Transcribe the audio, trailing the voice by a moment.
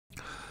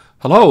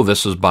Hello,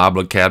 this is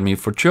Bible Academy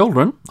for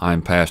Children.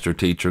 I'm Pastor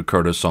Teacher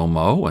Curtis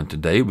Omo, and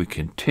today we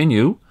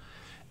continue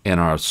in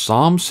our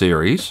Psalm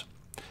series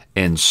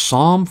in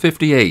Psalm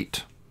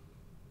 58.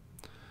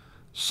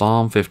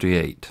 Psalm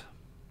 58.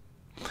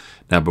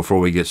 Now, before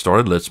we get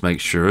started, let's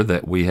make sure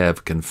that we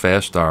have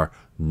confessed our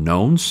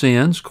known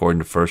sins,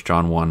 according to 1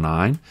 John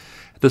 1:9.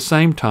 At the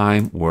same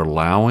time, we're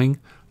allowing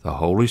the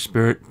Holy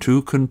Spirit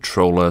to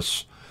control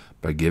us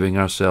by giving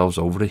ourselves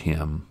over to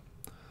Him.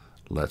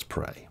 Let's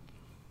pray.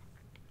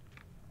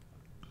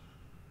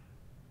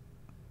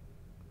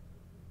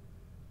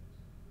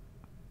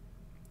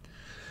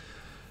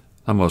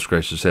 Our most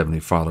gracious Heavenly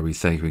Father, we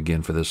thank you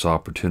again for this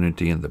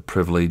opportunity and the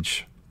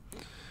privilege,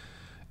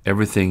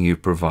 everything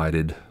you've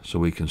provided so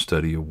we can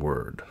study your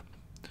word.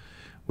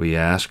 We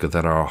ask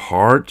that our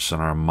hearts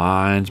and our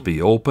minds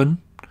be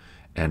open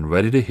and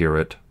ready to hear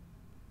it.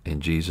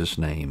 In Jesus'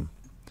 name,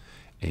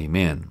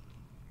 amen.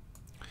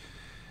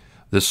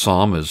 This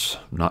psalm is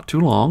not too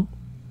long,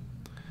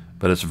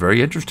 but it's a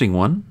very interesting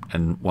one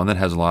and one that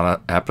has a lot of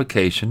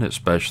application,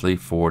 especially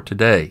for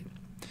today.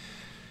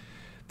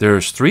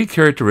 There's three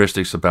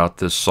characteristics about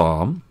this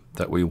psalm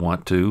that we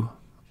want to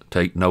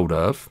take note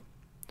of.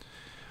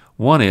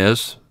 One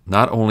is,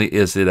 not only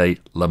is it a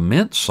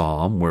lament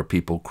psalm where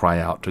people cry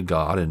out to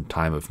God in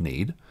time of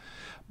need,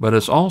 but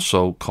it's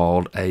also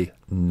called a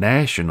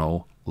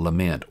national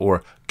lament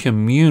or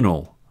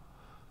communal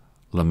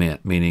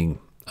lament, meaning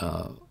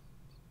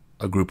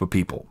a group of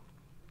people.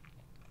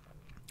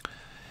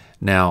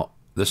 Now,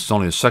 this is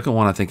only the second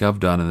one I think I've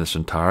done in this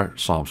entire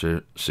Psalm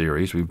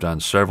series. We've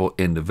done several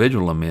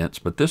individual laments,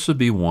 but this would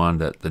be one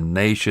that the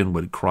nation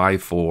would cry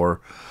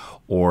for,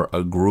 or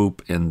a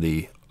group in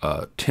the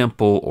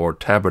temple or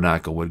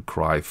tabernacle would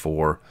cry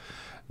for.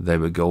 They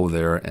would go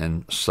there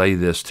and say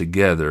this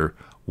together,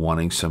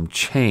 wanting some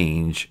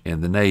change in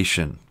the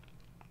nation.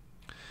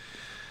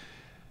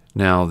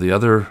 Now, the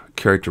other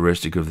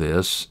characteristic of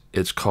this,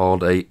 it's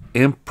called a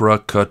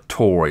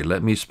imprecatory.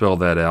 Let me spell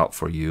that out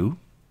for you.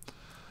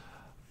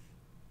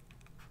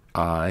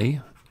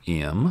 P-R-E-C-A-T-O-R-Y.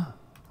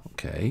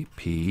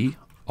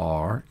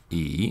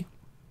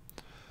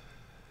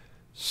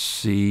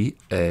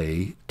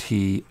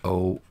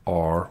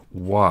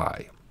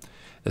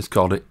 It's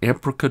called an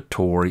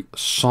imprecatory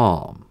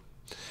psalm.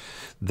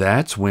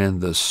 That's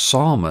when the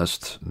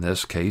psalmist, in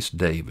this case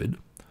David,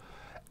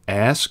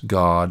 asks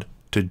God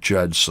to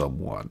judge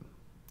someone,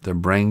 to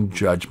bring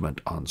judgment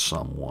on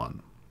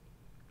someone.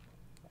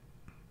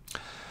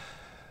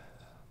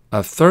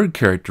 A third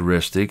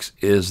characteristic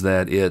is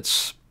that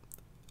it's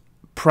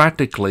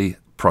practically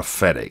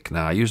prophetic.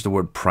 Now, I use the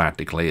word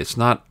practically. It's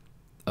not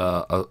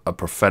a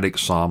prophetic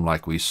psalm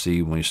like we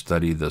see when we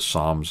study the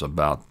psalms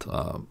about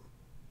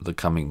the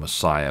coming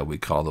Messiah. We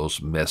call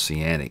those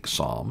messianic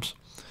psalms.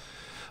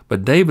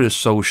 But David is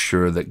so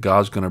sure that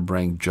God's going to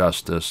bring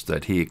justice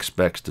that he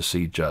expects to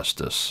see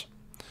justice.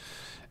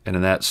 And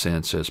in that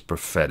sense, it's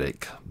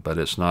prophetic, but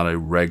it's not a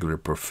regular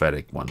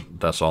prophetic one.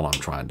 That's all I'm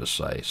trying to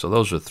say. So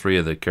those are three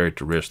of the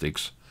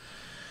characteristics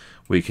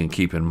we can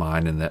keep in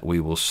mind and that we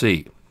will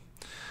see.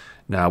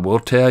 Now, I will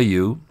tell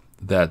you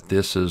that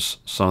this is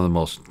some of the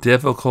most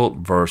difficult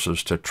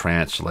verses to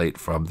translate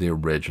from the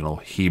original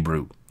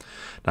Hebrew.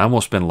 Now, I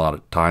won't spend a lot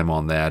of time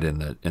on that in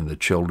the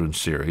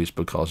children's series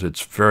because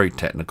it's very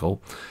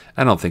technical.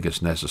 I don't think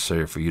it's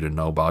necessary for you to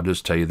know, but I'll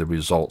just tell you the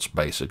results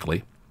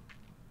basically.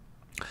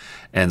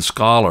 And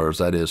scholars,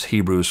 that is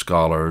Hebrew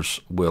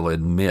scholars, will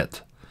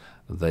admit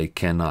they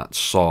cannot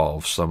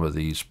solve some of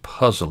these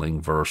puzzling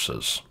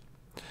verses.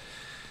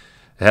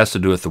 It has to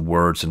do with the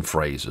words and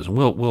phrases, and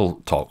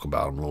we'll talk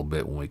about them a little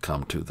bit when we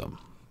come to them.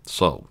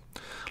 So,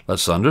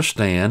 let's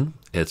understand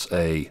it's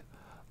a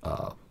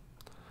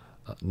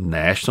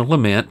national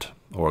lament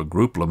or a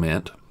group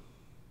lament,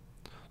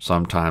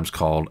 sometimes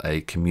called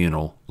a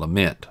communal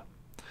lament.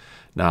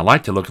 Now, I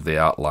like to look at the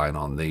outline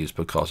on these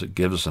because it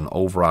gives us an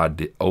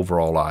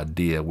overall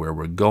idea where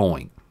we're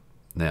going.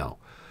 Now,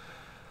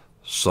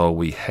 so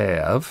we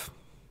have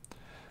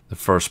the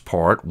first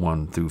part,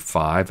 1 through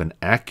 5, an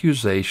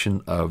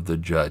accusation of the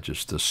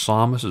judges. The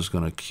psalmist is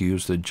going to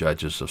accuse the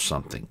judges of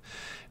something.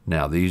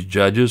 Now, these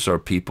judges are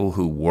people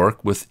who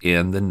work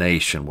within the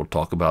nation. We'll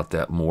talk about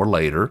that more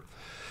later.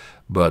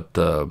 But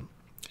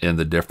in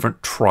the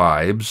different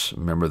tribes,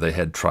 remember they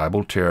had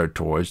tribal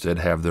territories, they'd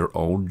have their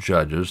own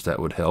judges that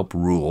would help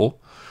rule.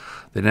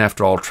 They didn't have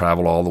to all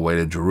travel all the way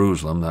to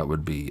Jerusalem. That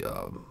would be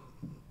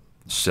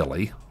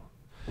silly.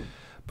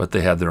 But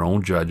they had their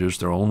own judges,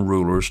 their own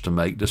rulers to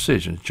make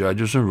decisions.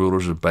 Judges and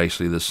rulers are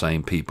basically the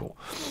same people.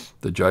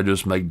 The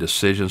judges make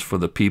decisions for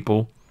the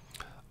people,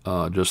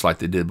 just like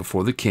they did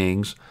before the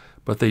kings,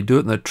 but they do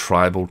it in the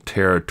tribal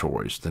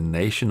territories. The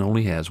nation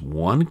only has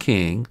one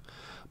king,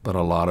 but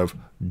a lot of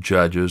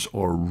judges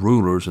or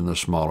rulers in the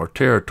smaller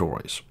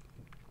territories.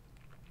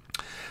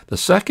 The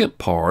second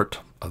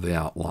part of the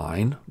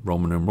outline,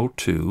 Roman numeral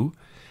 2,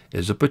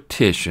 is a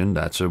petition.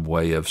 That's a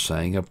way of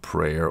saying a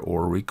prayer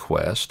or a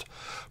request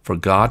for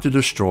God to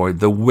destroy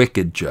the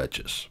wicked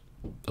judges.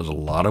 There's a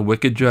lot of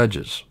wicked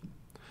judges,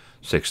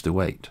 6 to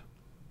 8.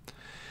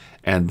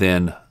 And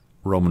then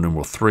Roman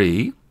numeral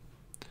 3,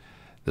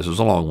 this is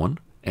a long one,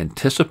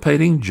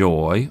 anticipating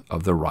joy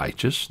of the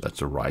righteous, that's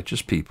the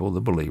righteous people, the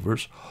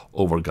believers,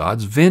 over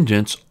God's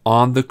vengeance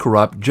on the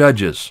corrupt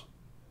judges,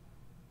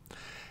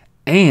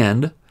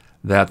 and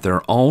that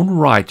their own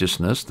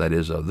righteousness, that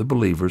is of the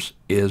believers,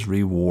 is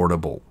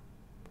rewardable.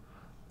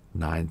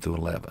 9 through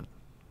 11.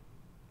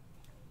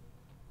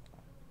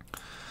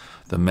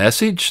 The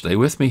Message, stay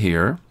with me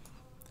here,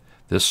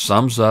 this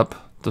sums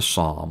up the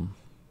psalm.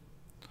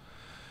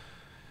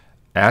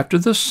 After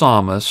the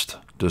psalmist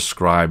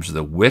describes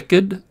the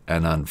wicked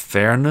and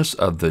unfairness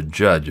of the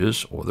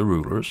judges, or the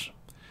rulers,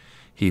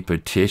 he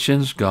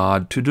petitions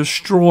God to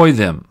destroy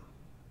them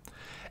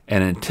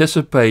and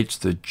anticipates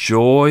the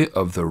joy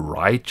of the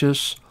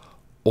righteous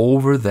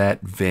over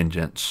that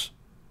vengeance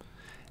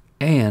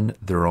and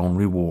their own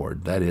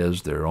reward. That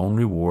is, their own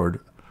reward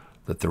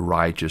that the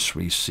righteous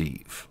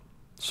receive.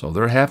 So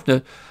they have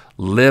to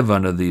live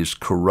under these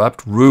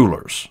corrupt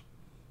rulers.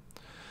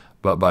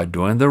 But by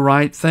doing the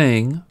right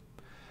thing,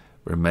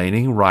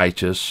 remaining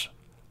righteous,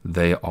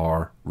 they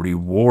are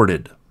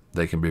rewarded.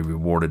 They can be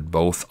rewarded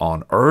both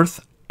on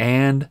earth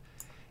and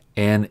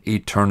in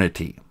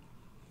eternity.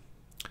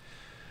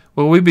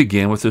 Well, we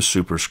begin with the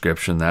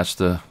superscription. That's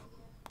the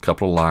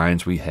couple of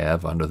lines we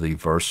have under the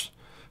verse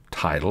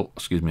title,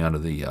 under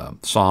the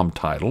psalm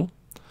title.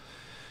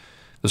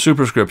 The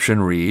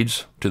superscription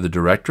reads, to the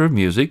director of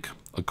music,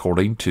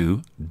 according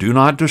to Do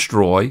Not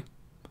Destroy,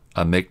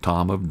 a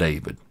Miktam of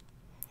David.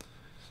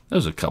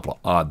 There's a couple of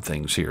odd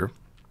things here.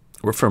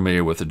 We're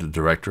familiar with the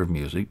director of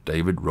music.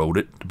 David wrote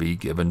it to be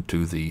given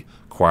to the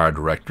choir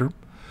director,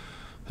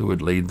 who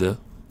would lead the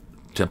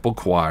temple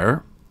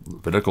choir,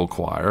 Levitical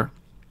choir.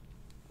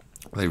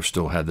 They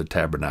still had the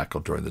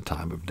tabernacle during the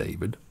time of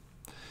David.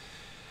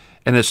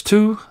 And it's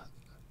to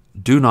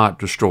do not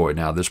destroy.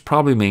 Now, this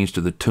probably means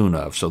to the tune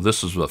of. So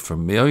this is a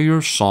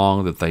familiar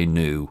song that they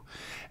knew,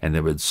 and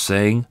they would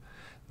sing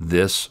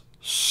this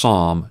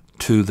psalm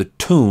to the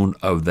tune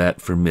of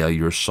that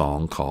familiar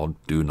song called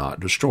Do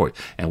Not Destroy.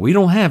 And we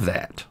don't have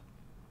that.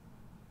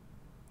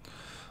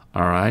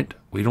 All right?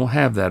 We don't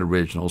have that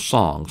original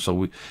song.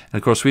 And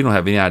of course, we don't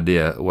have any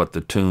idea what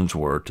the tunes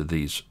were to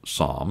these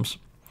psalms.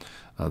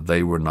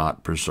 They were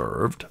not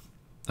preserved,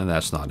 and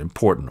that's not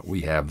important.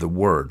 We have the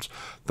words.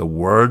 The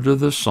words of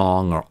the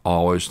song are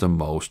always the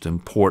most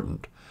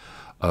important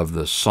of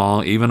the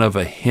song, even of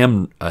a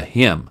hymn,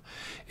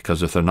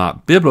 because if they're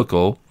not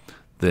biblical,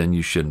 then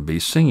you shouldn't be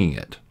singing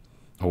it,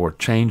 or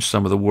change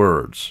some of the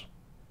words.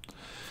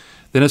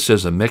 Then it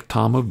says a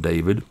Miktam of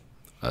David.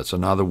 That's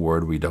another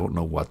word. We don't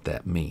know what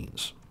that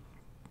means.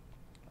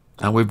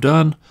 Now, we've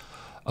done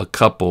a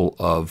couple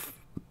of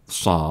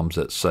psalms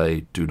that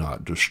say do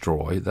not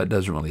destroy. That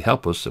doesn't really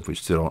help us if we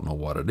still don't know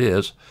what it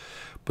is.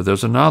 But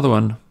there's another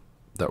one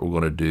that we're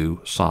going to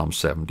do, Psalm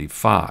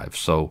 75.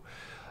 So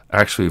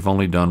actually we've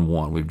only done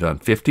one. We've done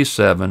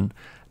 57,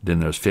 then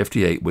there's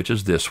 58, which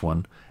is this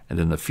one, and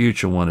then the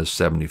future one is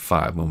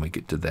 75 when we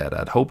get to that.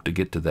 I'd hope to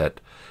get to that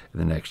in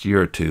the next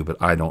year or two, but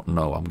I don't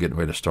know. I'm getting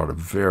ready to start a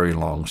very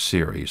long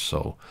series,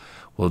 so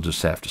we'll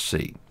just have to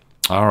see.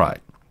 All right.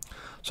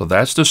 So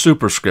that's the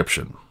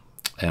superscription.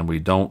 And we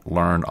don't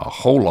learn a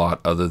whole lot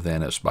other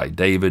than it's by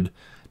David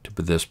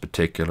to this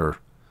particular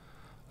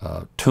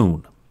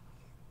tune.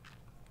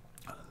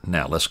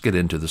 Now let's get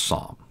into the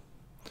psalm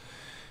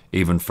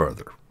even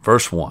further.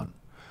 Verse 1.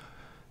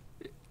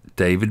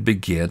 David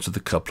begins with a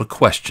couple of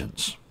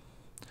questions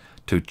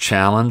to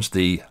challenge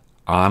the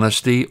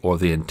honesty or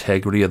the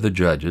integrity of the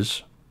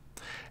judges.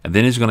 And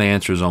then he's going to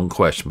answer his own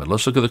question. But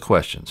let's look at the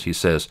questions. He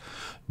says,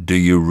 do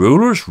you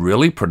rulers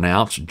really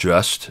pronounce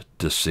just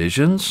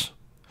decisions?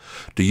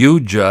 Do you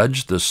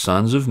judge the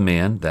sons of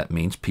men, that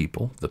means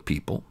people, the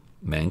people,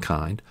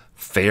 mankind,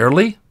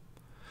 fairly?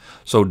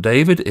 So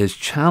David is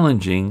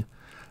challenging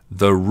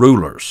the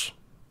rulers.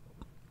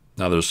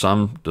 Now there's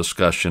some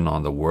discussion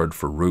on the word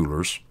for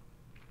rulers.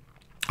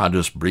 I'll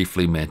just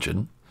briefly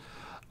mention,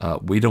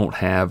 we don't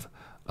have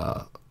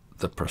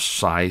the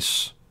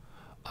precise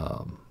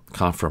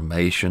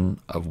confirmation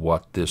of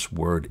what this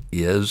word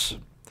is,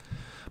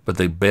 but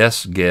the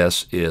best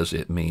guess is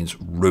it means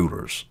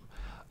rulers.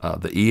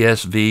 The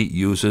ESV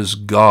uses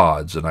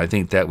gods, and I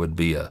think that would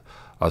be a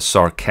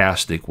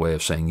sarcastic way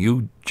of saying,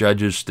 you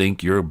judges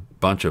think you're a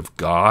bunch of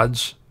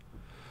gods?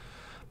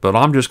 But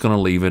I'm just going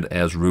to leave it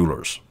as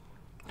rulers.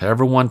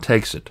 However one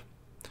takes it.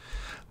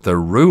 The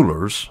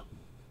rulers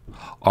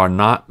are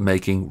not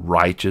making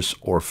righteous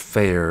or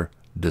fair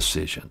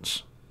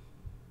decisions.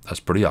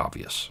 That's pretty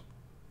obvious.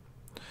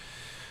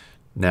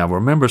 Now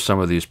remember some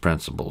of these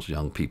principles,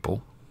 young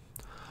people.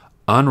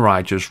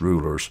 Unrighteous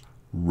rulers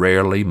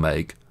rarely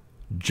make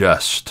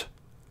just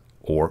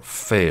or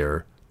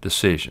fair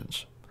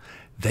decisions.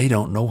 They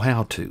don't know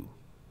how to.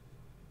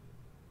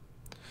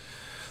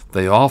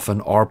 They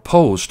often are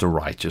opposed to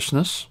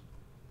righteousness,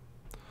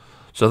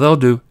 so they'll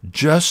do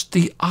just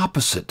the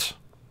opposite.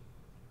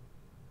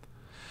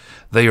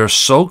 They are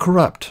so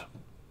corrupt,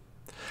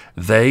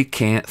 they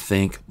can't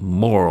think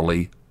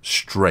morally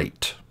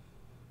straight.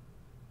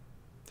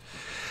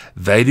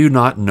 They do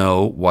not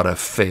know what a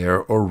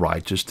fair or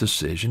righteous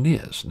decision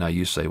is. Now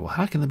you say, well,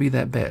 how can it be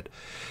that bad?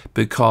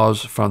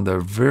 Because from the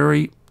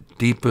very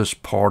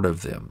deepest part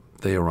of them,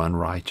 they are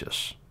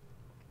unrighteous.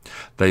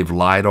 They've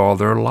lied all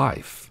their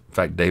life. In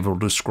fact, David will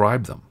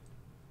describe them.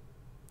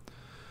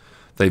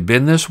 They've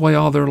been this way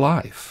all their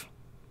life.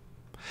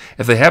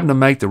 If they happen to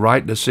make the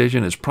right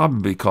decision, it's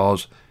probably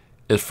because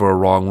it's for a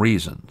wrong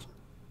reason.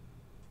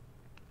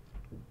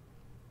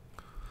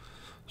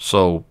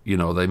 So,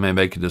 they may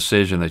make a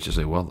decision that you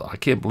say, well, I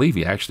can't believe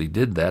he actually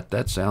did that.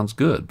 That sounds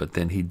good. But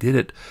then he did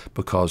it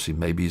because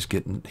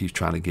he's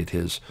trying to get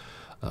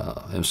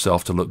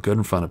himself to look good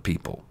in front of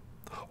people.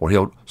 Or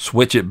he'll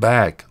switch it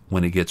back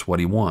when he gets what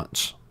he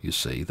wants. You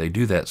see, they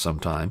do that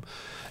sometime.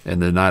 In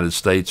the United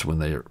States, when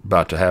they're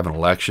about to have an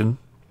election,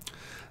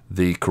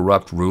 the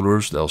corrupt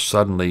rulers, they'll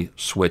suddenly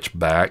switch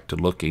back to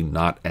looking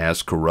not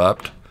as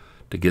corrupt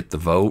to get the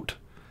vote.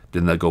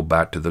 Then they'll go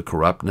back to the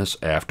corruptness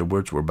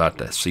afterwards. We're about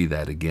to see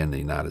that again in the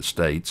United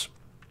States.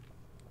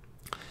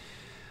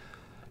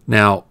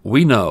 Now,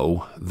 we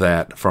know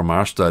that from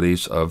our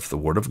studies of the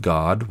Word of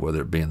God,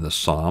 whether it be in the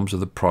Psalms or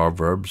the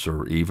Proverbs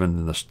or even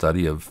in the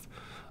study of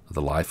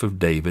the life of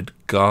David,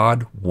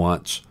 God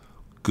wants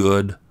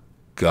good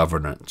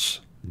governance,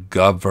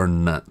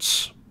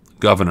 governors,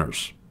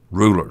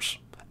 rulers,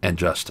 and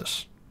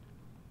justice.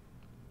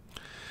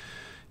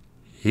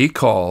 He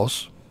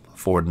calls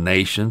for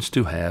nations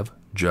to have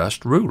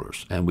just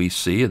rulers. And we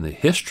see in the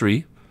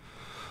history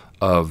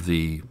of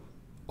the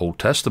Old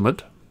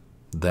Testament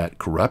that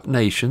corrupt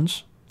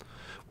nations,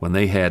 when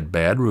they had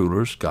bad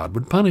rulers, God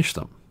would punish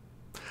them.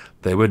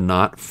 They would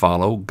not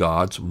follow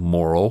God's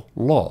moral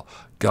law.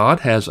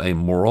 God has a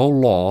moral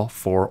law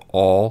for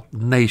all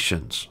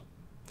nations.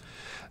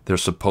 They're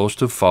supposed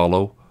to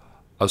follow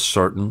a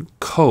certain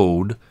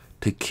code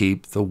to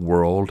keep the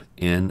world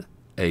in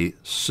a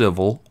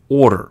civil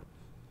order.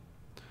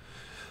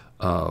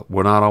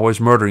 We're not always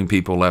murdering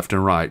people left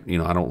and right.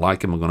 I don't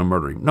like him, I'm going to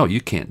murder him. No,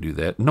 you can't do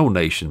that. No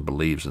nation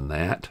believes in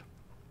that,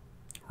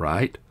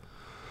 right?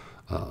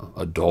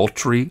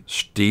 Adultery,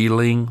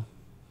 stealing,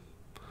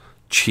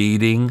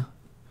 cheating.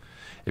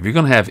 If you're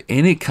going to have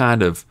any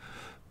kind of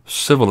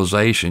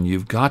civilization,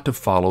 you've got to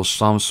follow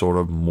some sort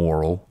of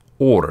moral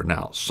order.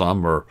 Now,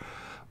 some are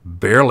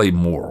barely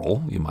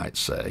moral, you might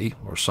say,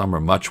 or some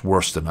are much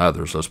worse than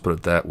others, let's put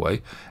it that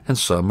way, and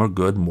some are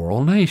good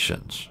moral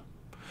nations.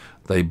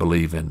 They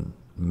believe in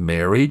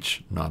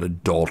marriage, not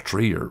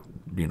adultery, or,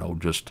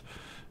 just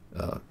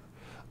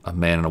a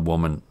man and a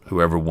woman,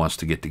 whoever wants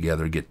to get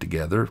together, get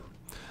together.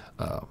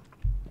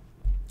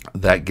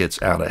 That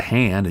gets out of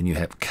hand and you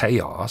have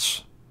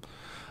chaos,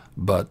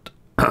 but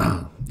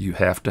you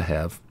have to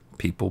have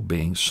people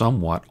being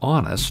somewhat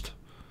honest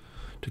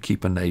to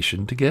keep a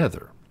nation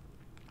together.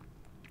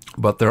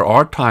 But there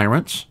are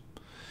tyrants,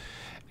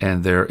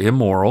 and they're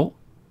immoral,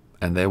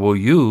 and they will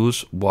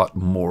use what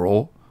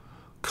moral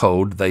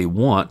code they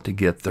want to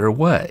get their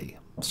way.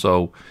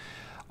 So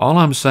all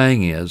I'm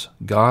saying is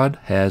God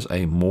has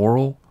a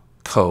moral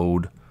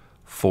code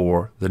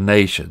for the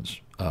nations.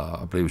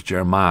 I believe it's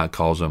Jeremiah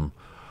calls them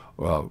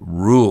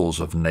rules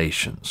of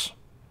nations.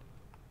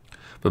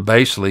 But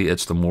basically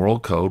it's the moral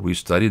code. We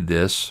studied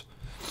this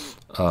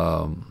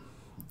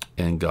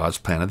in God's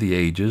Plan of the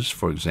Ages,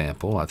 for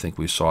example. I think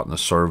we saw it in the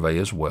survey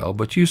as well.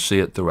 But you see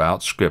it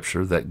throughout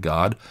Scripture that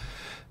God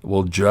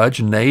will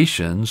judge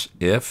nations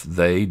if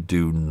they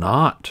do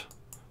not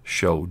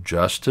show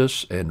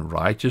justice and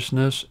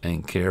righteousness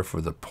and care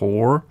for the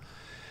poor,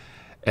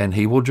 and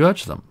he will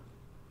judge them.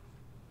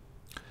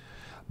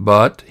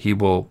 But he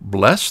will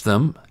bless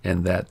them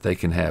in that they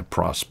can have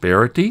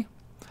prosperity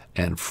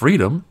and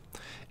freedom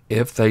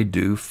if they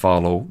do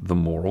follow the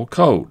moral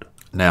code.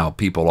 Now,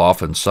 people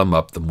often sum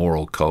up the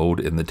moral code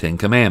in the Ten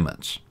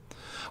Commandments.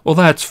 Well,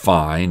 that's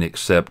fine,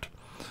 except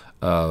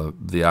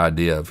the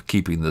idea of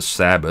keeping the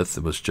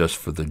Sabbath was just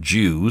for the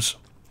Jews,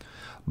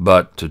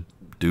 but to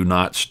do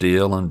not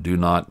steal and do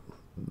not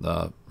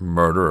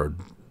murder, or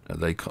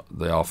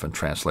they often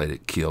translate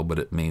it kill, but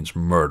it means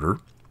murder.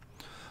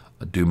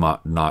 Do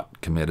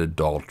not commit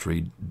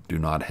adultery. Do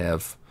not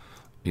have,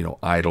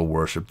 idol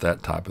worship,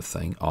 that type of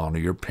thing. Honor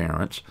your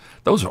parents.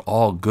 Those are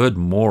all good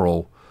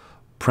moral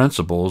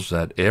principles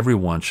that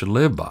everyone should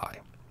live by.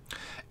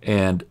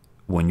 And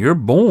when you're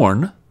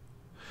born,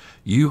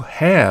 you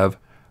have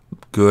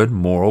good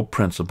moral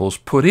principles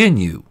put in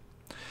you,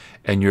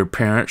 and your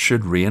parents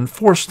should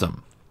reinforce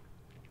them.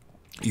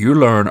 You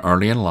learn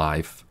early in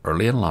life,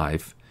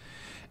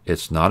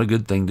 it's not a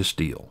good thing to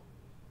steal.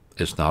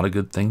 It's not a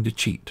good thing to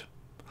cheat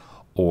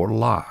or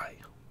lie,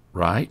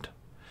 right?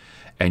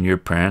 And your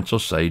parents will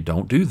say,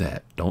 don't do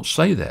that, don't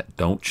say that,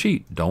 don't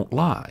cheat, don't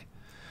lie.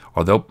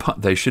 Or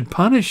they should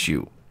punish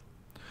you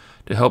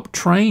to help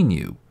train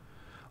you.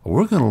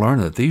 We're going to learn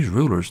that these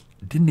rulers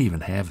didn't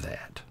even have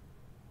that.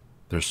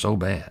 They're so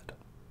bad.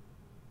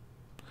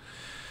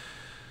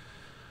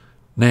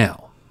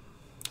 Now,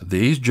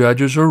 these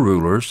judges or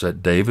rulers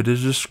that David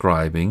is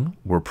describing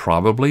were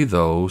probably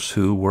those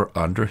who were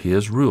under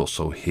his rule.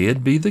 So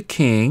he'd be the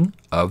king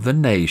of the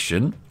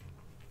nation,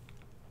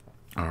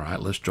 All right,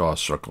 let's draw a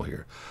circle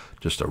here,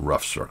 just a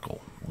rough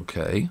circle,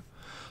 okay?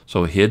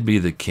 So he'd be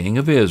the king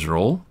of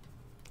Israel,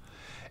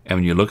 and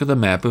when you look at the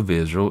map of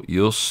Israel,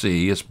 you'll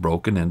see it's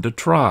broken into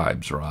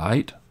tribes,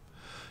 right?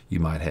 You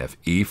might have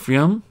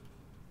Ephraim,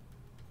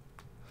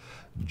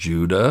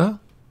 Judah,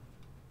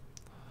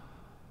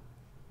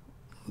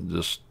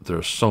 there's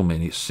so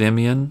many,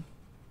 Simeon.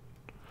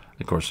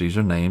 Of course, these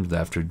are named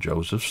after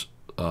Joseph's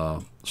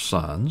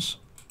sons.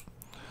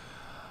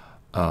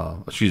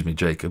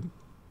 Jacob.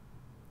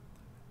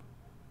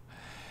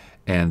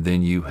 And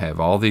then you have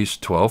all these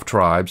 12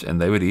 tribes,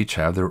 and they would each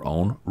have their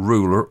own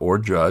ruler or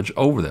judge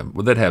over them.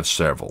 Well, they'd have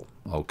several,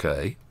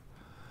 okay?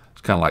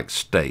 It's kind of like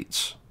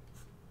states.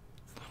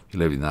 You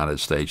live in the United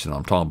States, and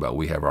I'm talking about,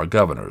 we have our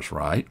governors,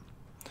 right?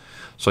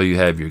 So you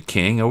have your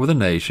king over the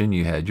nation,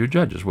 you had your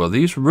judges. Well,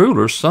 these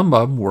rulers, some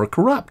of them were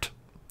corrupt.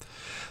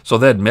 So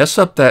they'd mess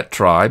up that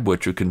tribe,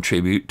 which would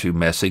contribute to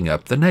messing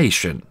up the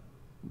nation.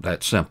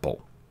 That's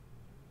simple.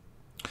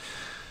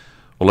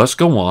 Well, let's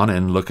go on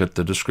and look at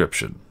the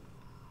description.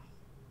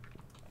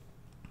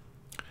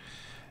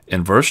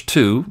 In verse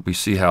 2, we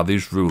see how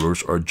these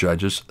rulers or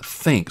judges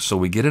think. So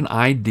we get an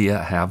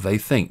idea how they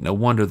think. No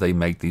wonder they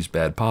make these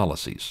bad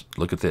policies.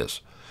 Look at this.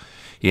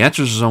 He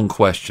answers his own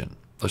question.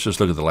 Let's just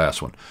look at the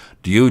last one.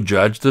 Do you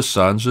judge the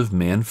sons of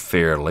men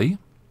fairly?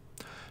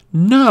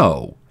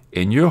 No.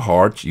 In your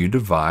hearts you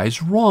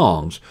devise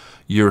wrongs.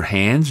 Your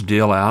hands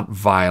deal out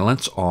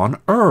violence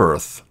on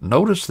earth.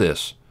 Notice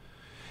this.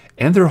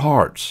 In their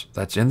hearts,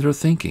 that's in their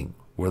thinking,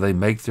 where they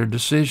make their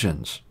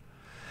decisions.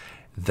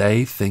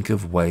 They think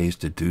of ways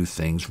to do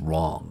things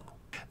wrong.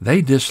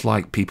 They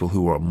dislike people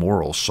who are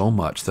moral so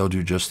much, they'll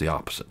do just the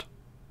opposite.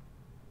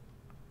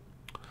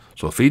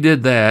 So if he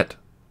did that,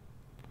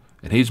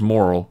 and he's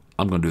moral,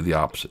 I'm going to do the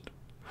opposite.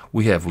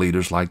 We have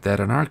leaders like that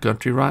in our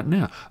country right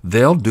now.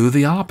 They'll do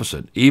the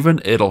opposite, even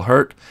if it'll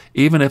hurt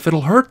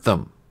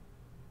them.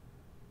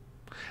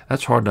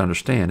 That's hard to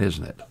understand,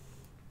 isn't it?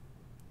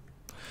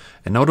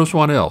 And notice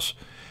what else.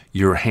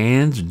 Your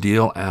hands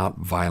deal out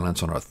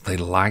violence on earth. They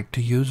like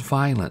to use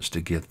violence to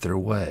get their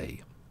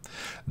way.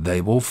 They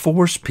will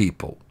force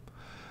people.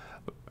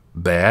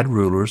 Bad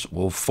rulers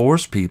will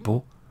force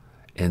people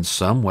in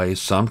some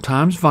ways,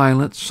 sometimes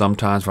violence,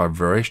 sometimes by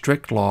very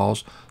strict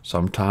laws,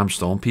 sometimes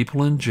throwing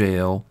people in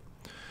jail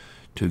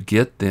to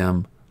get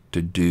them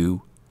to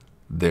do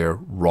their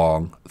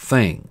wrong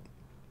thing.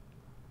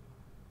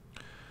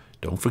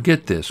 Don't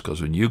forget this,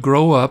 because when you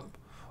grow up,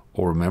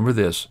 or remember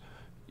this,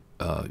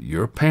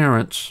 your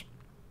parents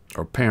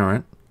or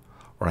parent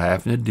are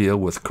having to deal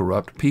with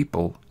corrupt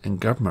people in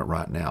government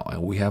right now,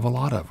 and we have a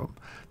lot of them.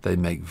 They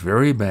make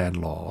very bad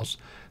laws.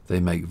 They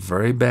make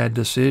very bad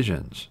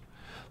decisions.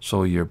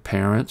 So your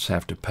parents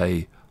have to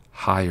pay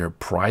higher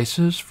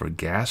prices for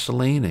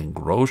gasoline and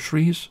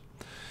groceries,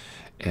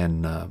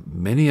 and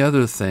many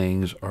other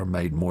things are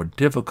made more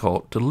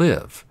difficult to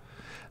live.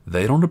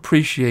 They don't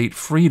appreciate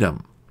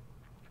freedom.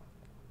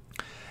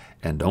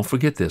 And don't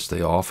forget this,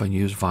 they often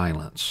use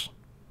violence.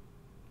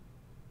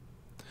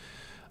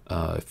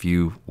 If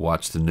you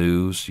watch the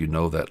news, you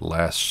know that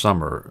last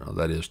summer,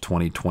 that is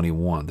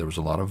 2021, there was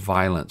a lot of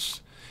violence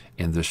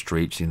in the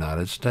streets of the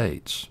United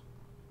States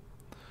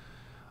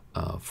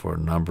for a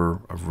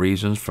number of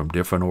reasons from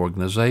different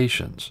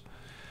organizations.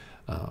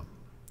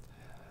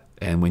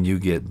 And when you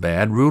get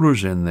bad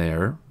rulers in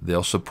there,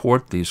 they'll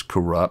support these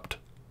corrupt,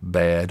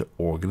 bad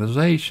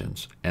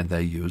organizations, and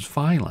they use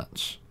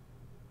violence.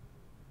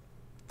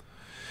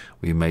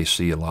 We may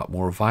see a lot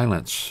more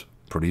violence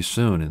pretty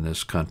soon in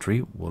this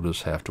country. We'll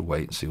just have to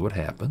wait and see what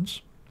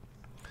happens.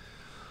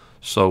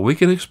 So we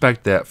can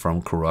expect that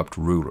from corrupt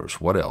rulers.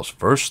 What else?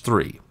 Verse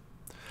 3.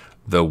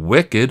 The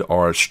wicked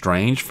are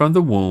estranged from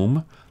the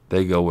womb.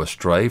 They go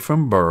astray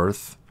from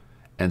birth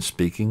and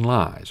speaking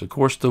lies. Of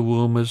course, the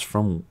womb is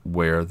from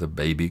where the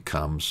baby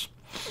comes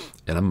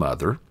in a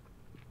mother.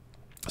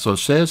 So it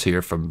says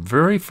here from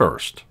very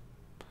first,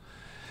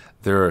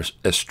 they're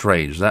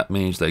estranged. That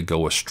means they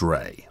go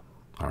astray.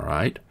 All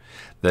right?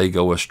 They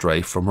go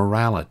astray from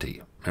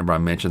morality. Remember I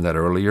mentioned that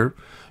earlier?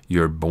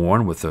 You're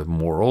born with a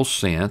moral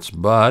sense,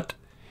 but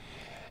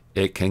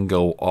it can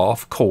go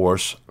off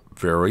course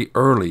very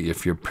early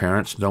if your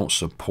parents don't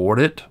support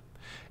it,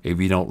 if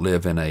you don't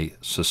live in a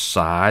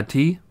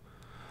society,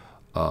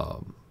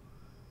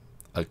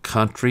 a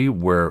country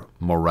where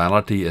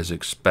morality is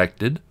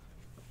expected.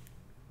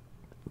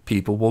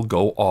 People will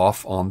go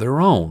off on their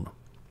own,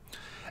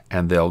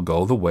 and they'll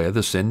go the way of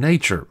the sin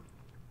nature.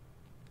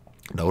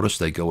 Notice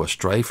they go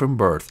astray from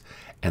birth,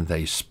 and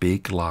they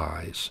speak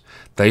lies.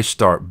 They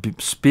start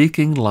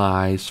speaking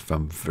lies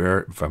from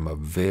a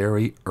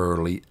very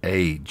early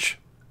age.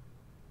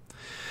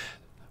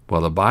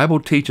 Well, the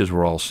Bible teaches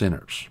we're all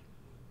sinners,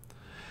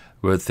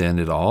 but then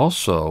it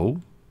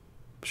also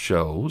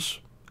shows,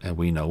 and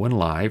we know in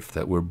life,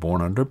 that we're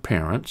born under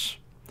parents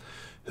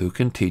who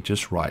can teach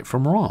us right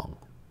from wrong.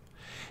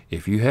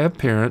 If you have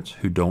parents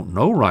who don't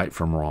know right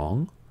from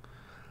wrong,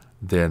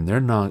 then they're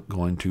not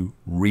going to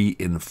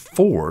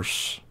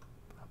reinforce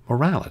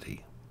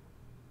morality.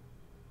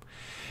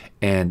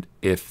 And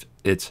if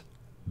it's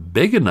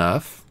big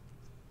enough,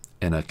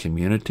 in a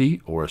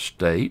community or a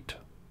state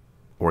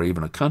or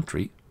even a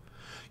country,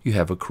 you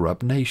have a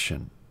corrupt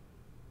nation.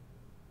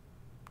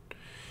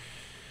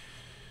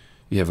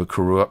 You have a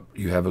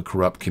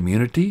corrupt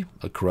community,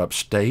 a corrupt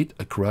state,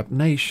 a corrupt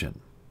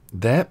nation.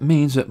 That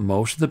means that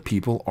most of the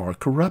people are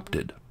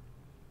corrupted.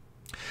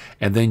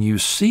 And then you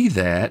see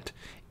that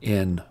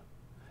in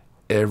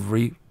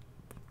every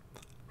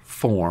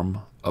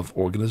form of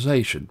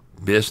organization: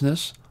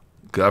 business,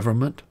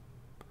 government,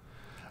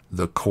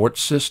 the court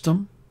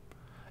system,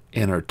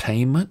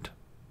 entertainment.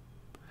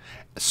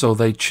 So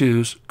they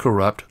choose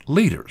corrupt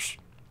leaders.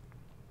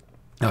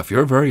 Now, if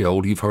you're very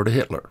old, you've heard of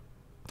Hitler.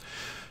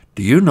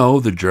 Do you know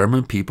the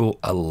German people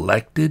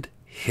elected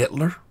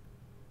Hitler?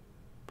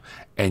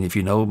 And if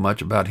you know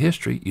much about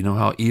history, you know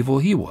how evil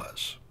he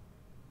was.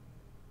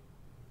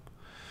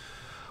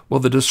 Well,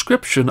 the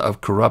description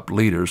of corrupt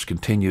leaders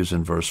continues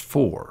in verse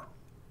 4.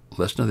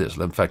 Listen to this.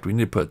 In fact, we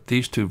need to put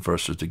these two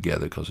verses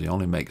together because they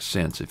only make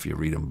sense if you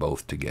read them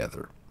both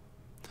together.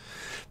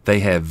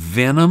 They have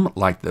venom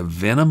like the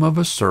venom of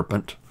a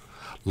serpent,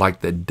 like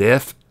the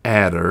deaf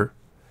adder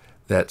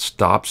that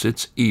stops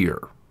its ear.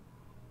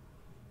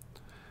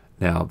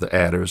 Now, the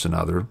adder is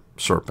another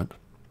serpent,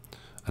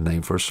 a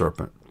name for a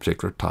serpent,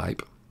 particular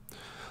type,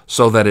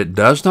 so that it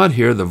does not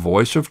hear the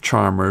voice of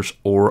charmers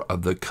or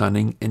of the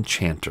cunning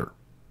enchanter.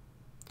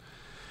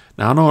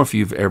 Now, I don't know if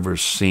you've ever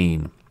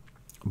seen,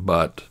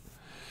 but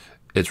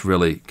it's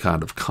really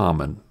kind of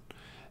common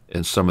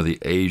in some of the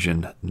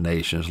Asian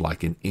nations,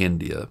 like in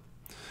India.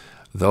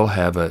 They'll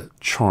have a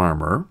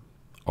charmer,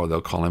 or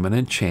they'll call him an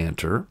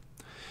enchanter.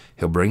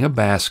 He'll bring a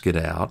basket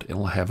out, and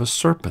it'll have a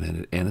serpent in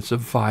it, and it's a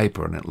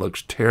viper, and it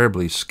looks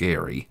terribly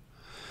scary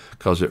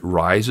because it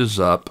rises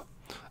up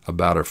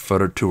about a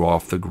foot or two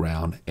off the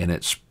ground, and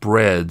it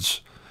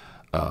spreads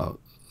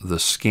the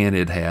skin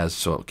it has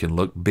so it can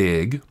look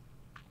big.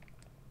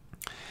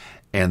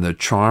 And the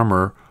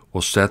charmer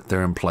will sit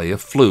there and play a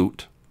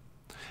flute,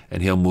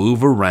 and he'll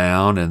move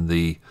around, and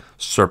the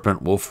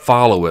serpent will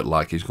follow it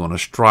like he's going to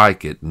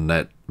strike it, and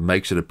that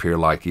makes it appear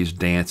like he's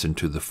dancing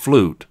to the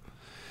flute.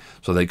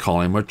 So they call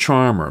him a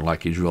charmer,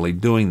 like he's really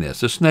doing this.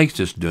 The snake's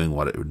just doing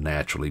what it would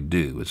naturally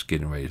do. It's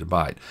getting ready to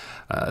bite.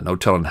 No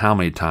telling how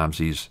many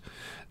times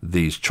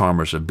these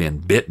charmers have been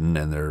bitten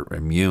and they're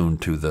immune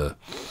to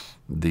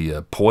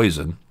the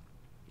poison.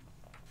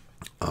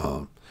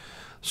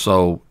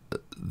 So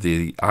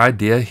the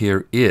idea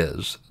here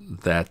is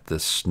that the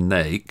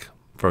snake,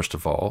 first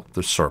of all,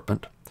 the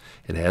serpent,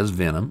 it has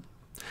venom.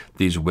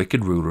 These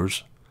wicked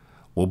rulers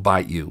will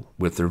bite you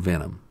with their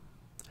venom,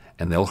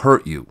 and they'll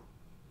hurt you.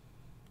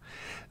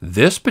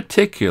 This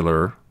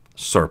particular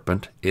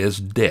serpent is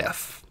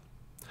deaf,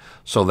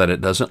 so that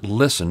it doesn't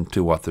listen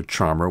to what the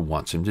charmer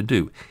wants him to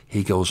do.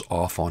 He goes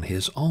off on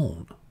his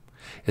own.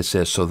 It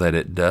says, so that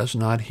it does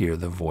not hear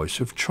the voice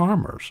of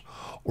charmers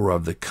or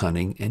of the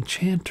cunning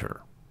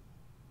enchanter.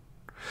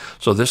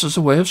 So this is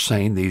a way of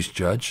saying these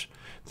judges,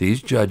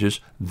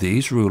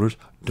 these rulers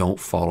don't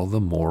follow the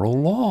moral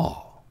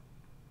law.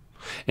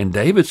 In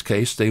David's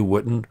case, they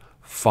wouldn't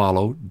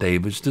follow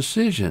David's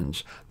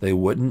decisions. They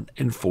wouldn't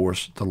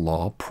enforce the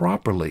law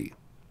properly.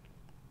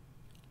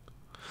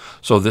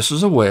 So this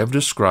is a way of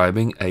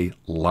describing a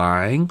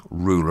lying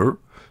ruler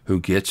who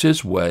gets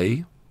his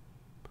way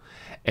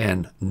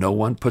and no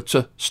one puts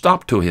a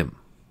stop to him.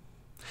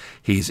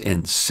 He's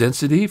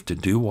insensitive to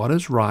do what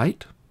is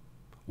right,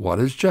 what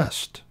is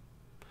just.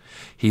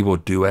 He will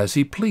do as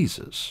he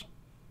pleases.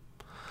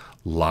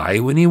 Lie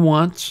when he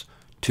wants,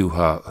 to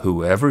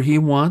whoever he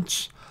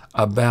wants,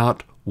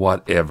 about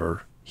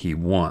whatever he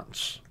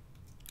wants.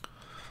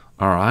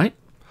 All right?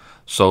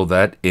 So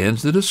that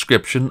ends the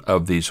description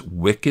of these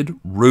wicked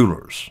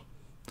rulers.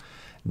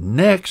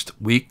 Next,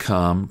 we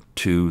come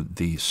to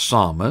the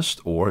psalmist,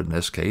 or in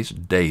this case,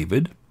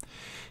 David,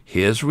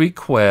 his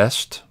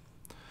request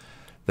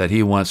that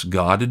he wants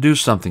God to do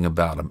something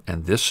about him.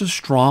 And this is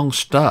strong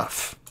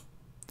stuff.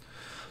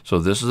 So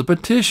this is a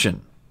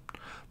petition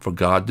for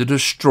God to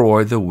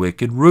destroy the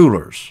wicked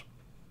rulers.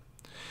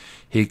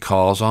 He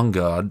calls on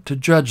God to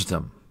judge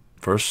them.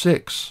 Verse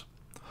 6,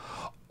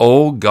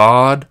 O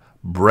God,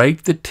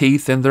 break the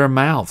teeth in their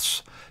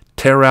mouths.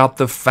 Tear out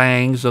the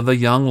fangs of the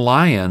young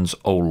lions,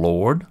 O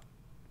Lord.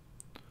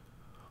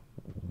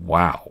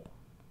 Wow.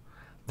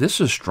 This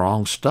is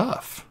strong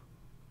stuff.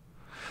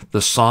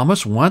 The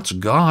psalmist wants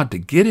God to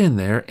get in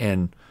there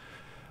and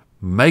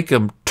make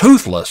them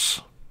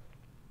toothless.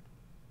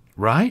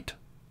 Right?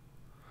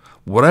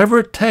 Whatever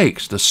it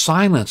takes to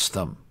silence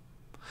them,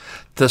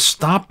 to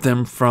stop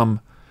them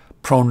from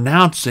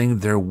pronouncing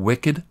their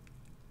wicked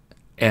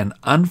and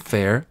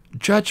unfair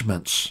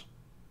judgments.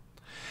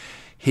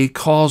 He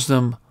calls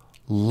them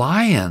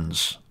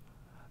lions,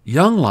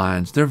 young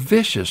lions. They're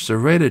vicious. They're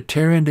ready to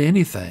tear into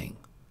anything.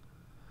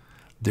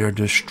 They're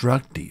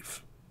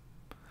destructive.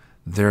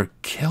 They're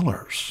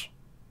killers.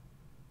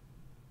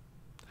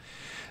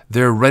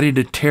 They're ready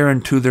to tear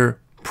into their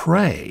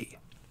prey.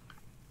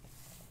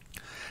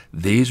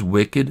 These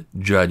wicked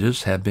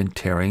judges have been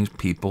tearing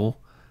people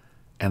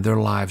and their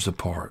lives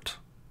apart.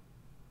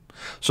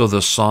 So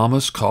the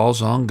psalmist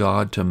calls on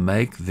God to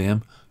make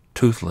them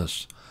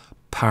toothless,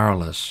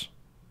 powerless.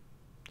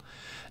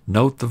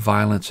 Note the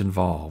violence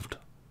involved.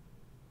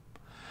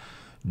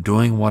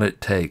 Doing what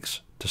it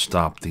takes to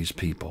stop these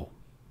people.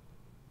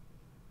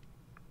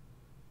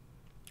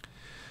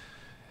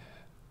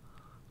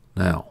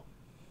 Now,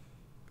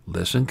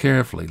 listen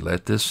carefully.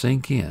 Let this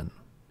sink in.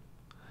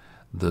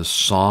 The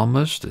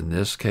psalmist, in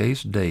this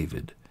case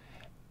David,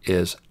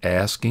 is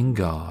asking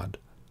God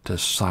to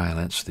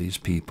silence these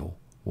people,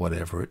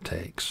 whatever it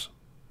takes.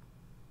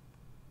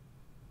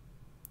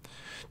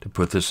 To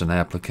put this in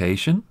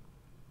application,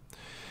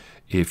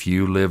 if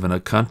you live in a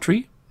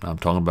country, I'm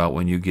talking about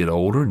when you get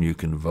older and you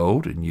can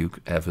vote and you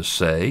have a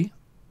say.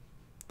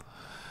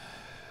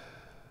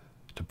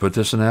 To put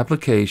this in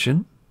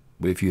application,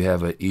 if you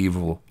have an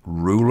evil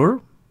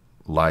ruler,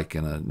 like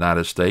in the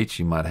United States,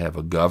 you might have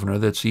a governor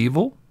that's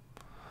evil,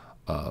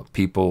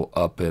 people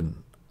up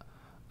in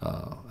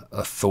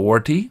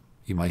authority.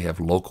 You might have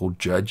local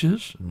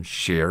judges and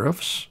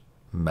sheriffs,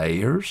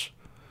 mayors,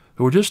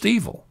 who are just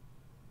evil.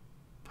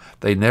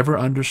 They never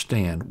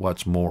understand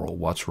what's moral,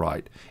 what's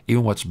right,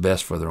 even what's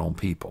best for their own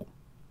people.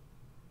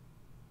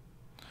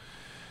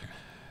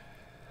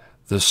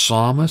 The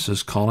psalmist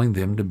is calling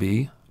them to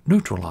be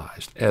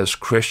neutralized. As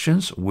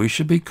Christians, we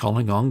should be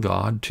calling on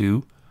God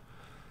to,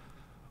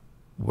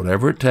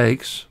 whatever it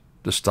takes,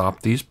 to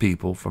stop these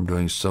people from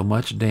doing so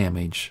much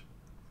damage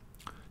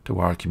to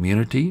our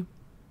community,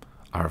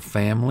 our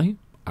family,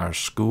 our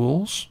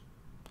schools,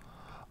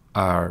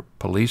 our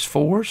police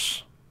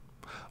force.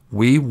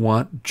 We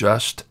want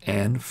just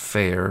and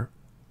fair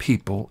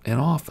people in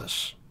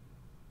office.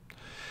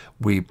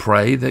 We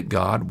pray that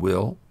God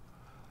will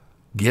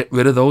get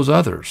rid of those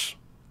others.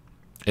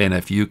 And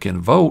if you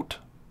can vote,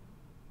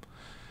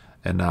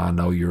 and now I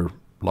know a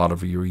lot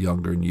of you are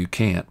younger and you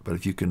can't, but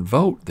if you can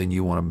vote, then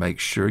you want to make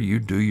sure you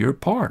do your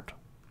part.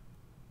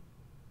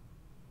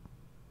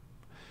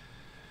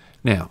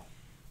 Now,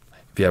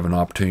 if you have an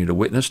opportunity to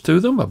witness to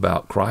them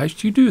about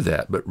Christ, you do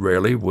that, but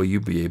rarely will you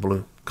be able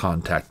to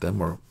contact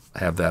them or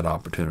have that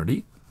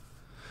opportunity.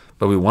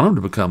 But we want them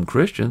to become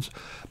Christians,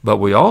 but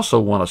we also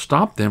want to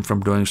stop them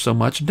from doing so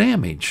much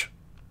damage.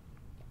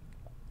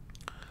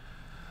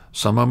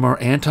 Some of them are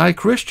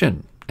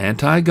anti-Christian,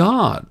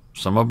 anti-God.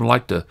 Some of them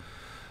like to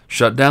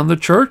shut down the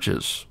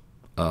churches.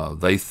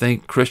 They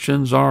think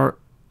Christians are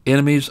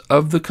enemies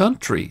of the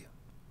country.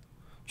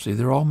 See,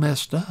 they're all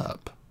messed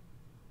up.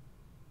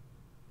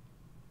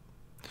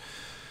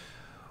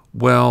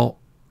 Well,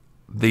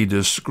 the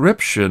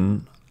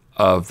description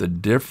of the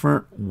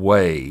different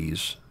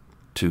ways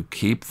to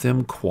keep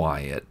them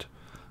quiet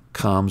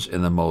comes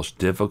in the most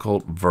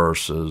difficult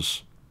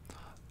verses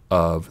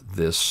of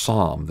this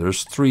psalm.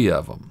 There's 3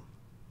 of them,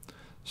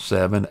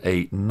 7,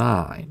 8, and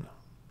 9.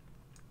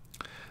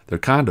 They're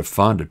kind of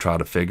fun to try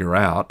to figure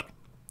out.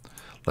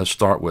 Let's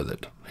start with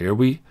it. Here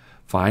we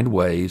find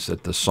ways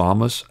that the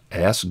psalmist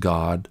asks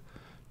God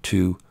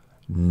to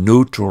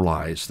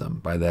neutralize them.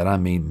 By that I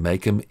mean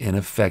make them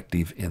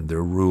ineffective in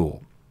their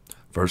rule.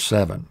 Verse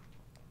 7.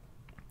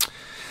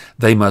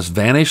 They must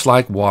vanish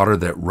like water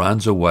that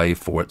runs away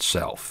for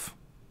itself.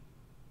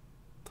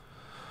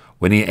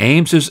 When he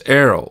aims his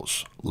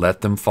arrows,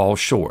 let them fall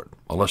short.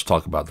 Well, let's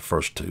talk about the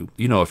first 2.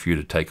 You know, if you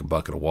were to take a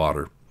bucket of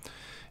water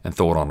and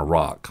throw it on a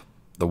rock,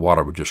 the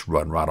water would just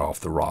run right off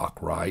the rock,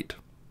 right?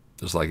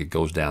 Just like it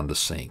goes down to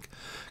sink,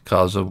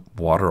 because the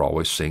water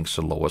always sinks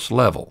to the lowest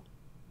level.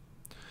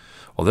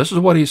 Well, this is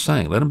what he's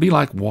saying. Let them be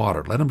like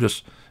water. Let them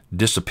just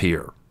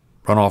disappear,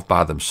 run off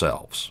by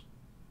themselves.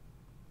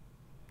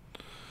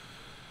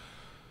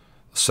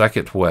 The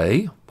second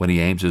way, when he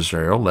aims his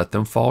arrow, let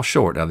them fall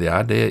short. Now, the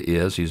idea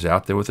is he's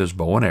out there with his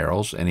bow and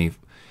arrows, and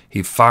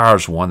he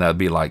fires one. That would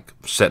be like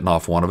setting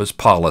off one of his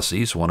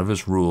policies, one of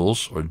his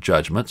rules or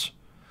judgments,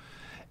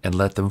 and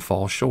let them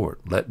fall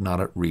short. Let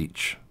not it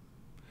reach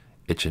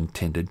its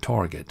intended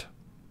target.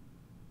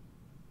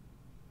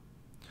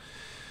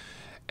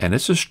 And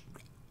this is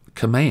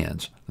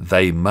commands.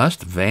 They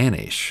must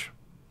vanish.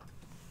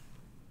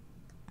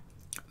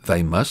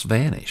 They must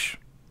vanish.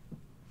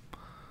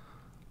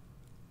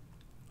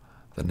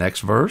 The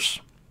next verse,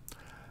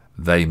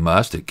 they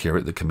must,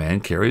 the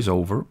command carries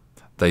over,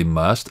 they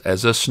must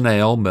as a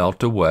snail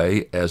melt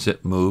away as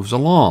it moves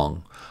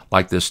along,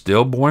 like the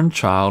stillborn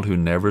child who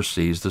never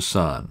sees the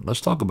sun.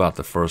 Let's talk about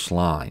the first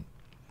line.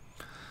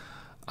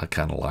 I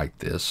kind of like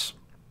this.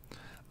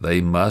 They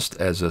must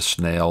as a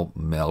snail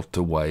melt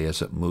away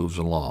as it moves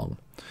along.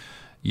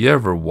 You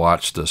ever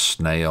watched a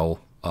snail?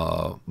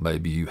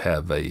 Maybe you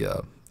have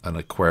an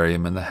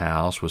aquarium in the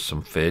house with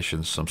some fish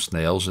and some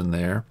snails in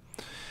there.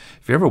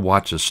 If you ever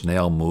watch a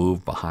snail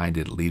move, behind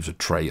it leaves a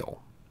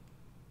trail.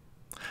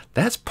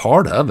 That's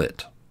part of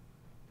it.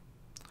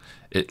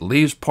 It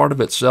leaves part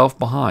of itself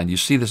behind. You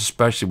see this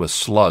especially with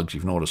slugs. You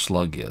know what a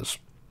slug is.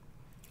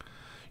 You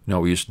know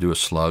what we used to do with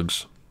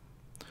slugs?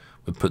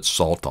 We put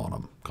salt on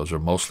them because they're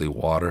mostly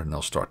water and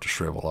they'll start to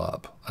shrivel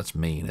up. That's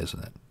mean,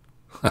 isn't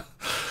it?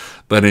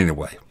 But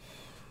anyway,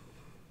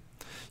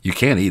 you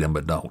can't eat them,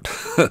 but don't.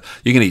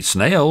 You can eat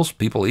snails.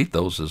 People eat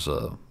those as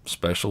a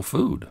special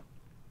food.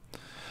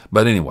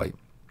 But anyway,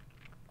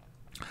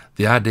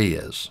 the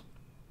idea is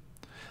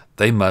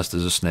they must,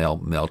 as a snail,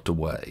 melt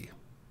away.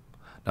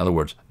 In other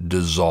words,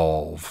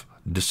 dissolve,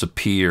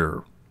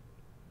 disappear,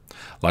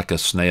 like a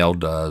snail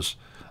does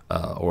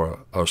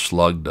or a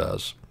slug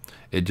does.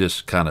 It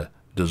just kind of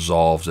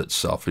dissolves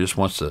itself. It just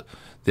wants to,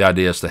 the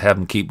idea is to have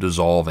them keep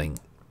dissolving.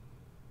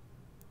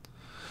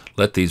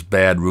 Let these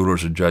bad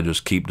rulers and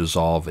judges keep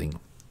dissolving.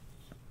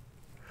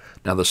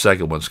 Now the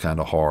second one's kind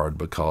of hard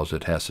because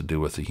it has to do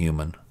with the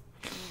human.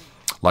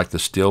 Like the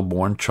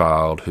stillborn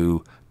child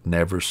who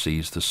never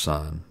sees the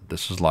sun.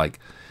 This is like,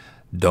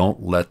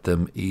 don't let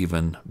them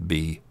even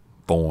be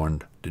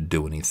born to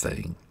do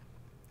anything.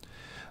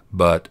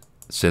 But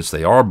since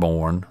they are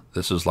born,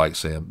 this is like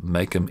saying,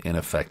 make them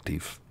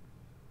ineffective.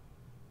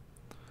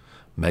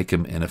 Make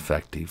them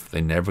ineffective.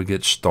 They never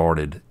get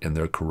started in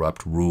their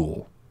corrupt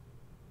rule.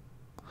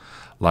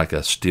 Like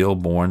a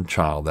stillborn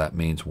child, that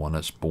means one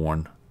that's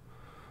born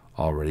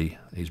already,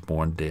 he's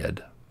born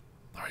dead,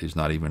 or he's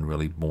not even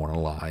really born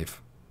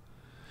alive.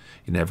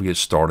 He never gets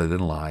started in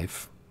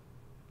life.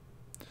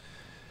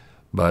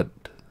 But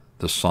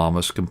the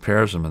psalmist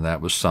compares him, and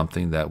that was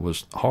something that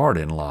was hard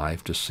in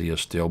life, to see a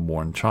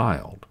stillborn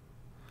child.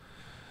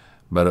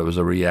 But it was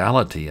a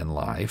reality in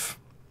life,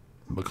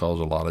 because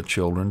a lot of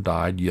children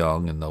died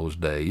young in those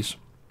days,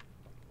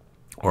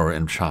 or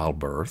in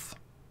childbirth.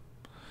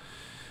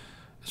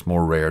 It's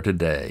more rare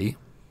today.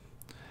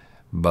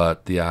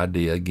 But the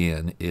idea,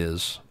 again,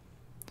 is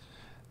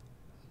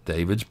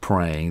David's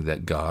praying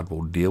that God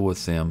will deal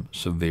with them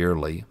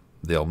severely.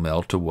 They'll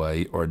melt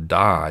away or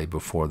die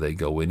before they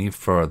go any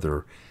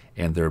further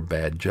in their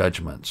bad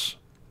judgments.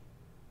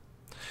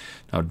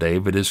 Now,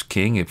 David is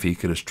king. If he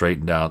could have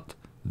straightened out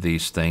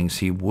these things,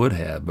 he would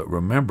have. But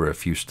remember,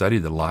 if you study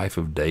the life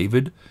of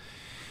David,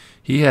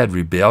 he had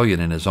rebellion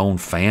in his own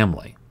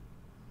family.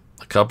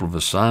 A couple of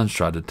his sons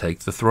tried to take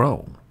the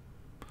throne.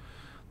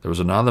 There was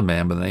another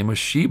man by the name of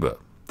Sheba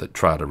that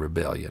tried a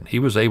rebellion. He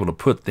was able to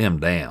put them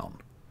down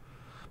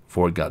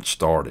before it got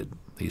started.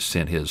 He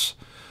sent his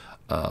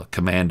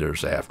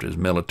commanders after, his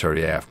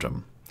military after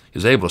him. He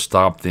was able to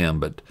stop them,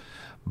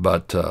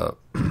 but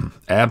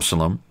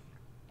Absalom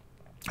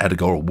had to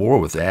go to war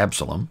with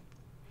Absalom.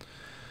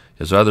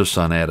 His other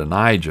son,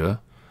 Adonijah,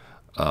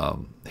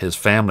 his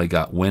family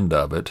got wind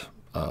of it,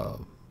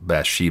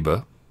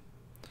 Bathsheba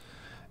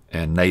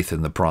and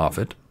Nathan the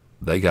prophet.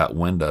 They got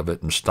wind of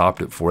it and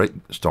stopped it before it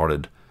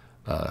started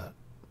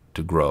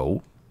to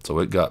grow, so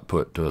it got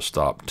put to a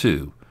stop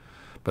too.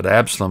 But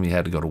Absalom he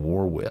had to go to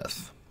war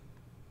with.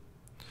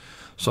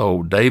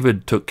 So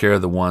David took care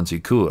of the ones he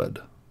could.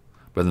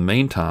 But in the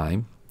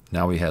meantime,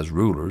 now he has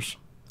rulers.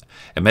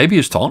 And maybe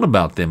he's talking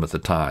about them at the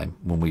time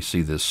when we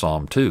see this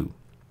Psalm too.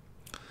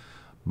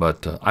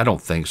 But I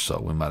don't think so.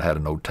 We might have had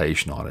a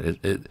notation on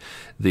it.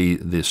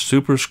 The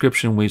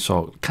superscription we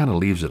saw kind of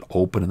leaves it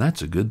open, and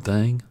that's a good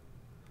thing.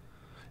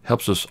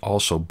 Helps us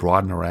also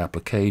broaden our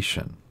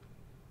application.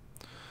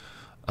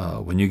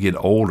 When you get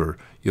older,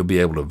 you'll be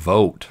able to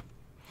vote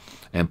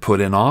and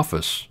put in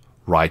office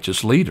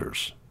righteous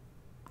leaders.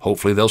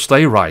 Hopefully they'll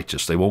stay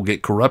righteous. They won't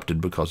get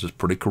corrupted, because it's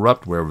pretty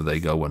corrupt wherever they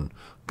go in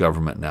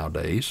government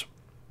nowadays.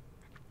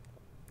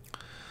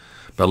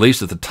 But at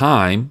least at the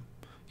time,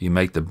 you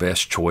make the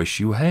best choice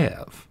you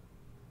have.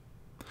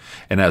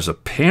 And as a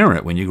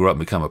parent, when you grow up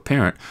and become a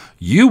parent,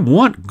 you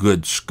want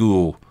good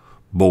school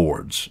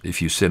boards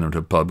if you send them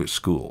to public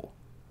school,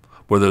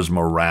 where there's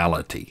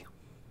morality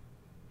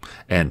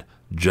and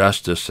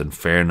justice and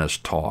fairness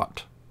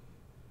taught,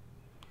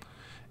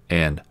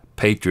 and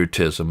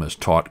patriotism is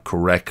taught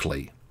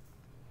correctly,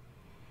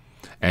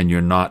 and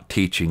you're not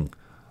teaching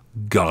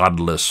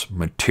godless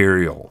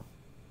material.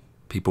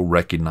 People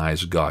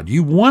recognize God.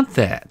 You want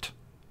that,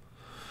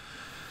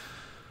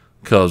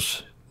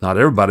 because not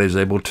everybody's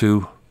able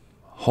to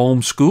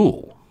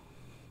homeschool.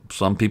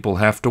 Some people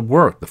have to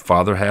work. The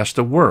father has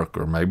to work,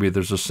 or maybe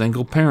there's a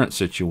single parent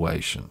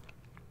situation.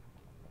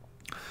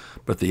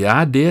 But the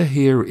idea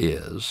here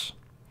is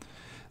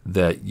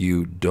that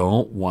you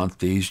don't want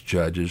these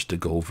judges to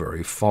go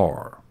very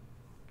far.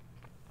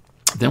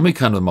 Then we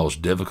come to the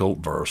most difficult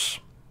verse.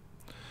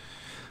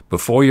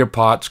 Before your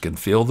pots can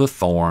feel the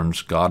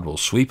thorns, God will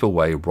sweep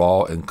away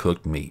raw and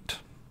cooked meat.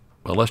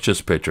 Well, let's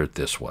just picture it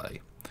this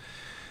way.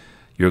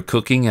 You're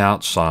cooking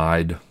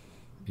outside,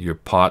 your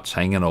pot's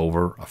hanging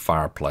over a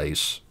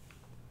fireplace,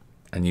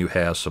 and you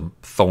have some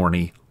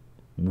thorny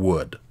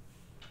wood.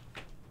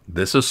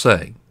 This is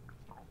saying,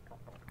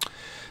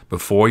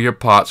 before your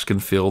pots can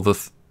feel the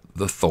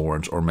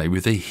thorns, or maybe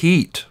the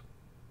heat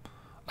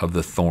of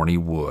the thorny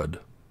wood,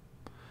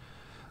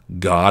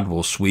 God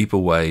will sweep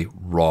away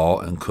raw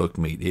and cooked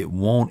meat. It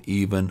won't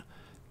even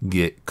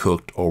get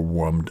cooked or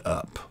warmed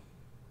up.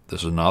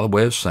 This is another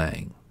way of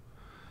saying,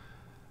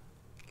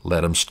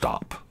 let them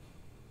stop.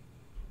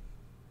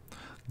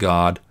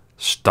 God,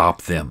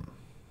 stop them.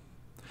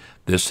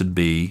 This would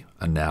be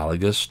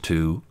analogous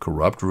to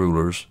corrupt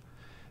rulers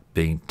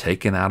being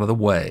taken out of the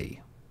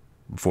way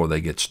before they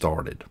get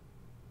started.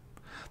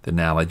 The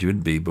analogy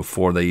would be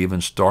before they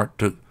even start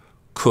to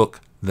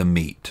cook the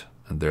meat.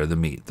 And they're the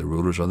meat. The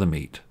rulers are the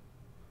meat.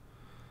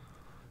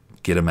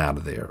 Get him out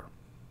of there.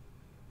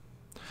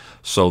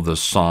 So the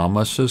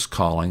psalmist is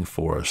calling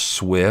for a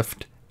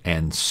swift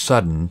and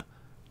sudden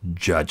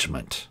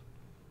judgment.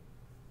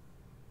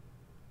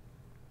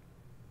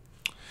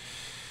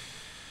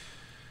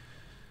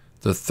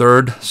 The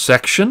third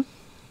section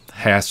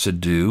has to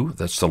do,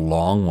 that's the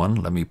long one,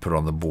 let me put it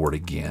on the board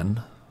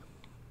again.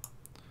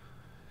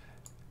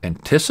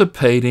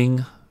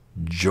 Anticipating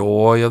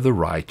joy of the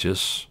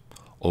righteous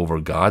over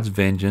God's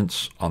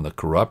vengeance on the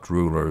corrupt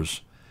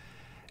rulers,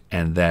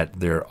 and that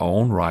their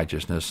own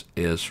righteousness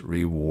is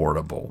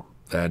rewardable.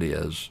 That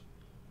is,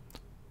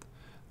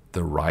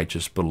 the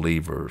righteous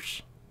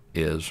believers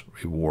is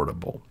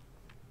rewardable.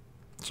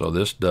 So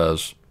this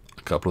does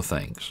a couple of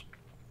things.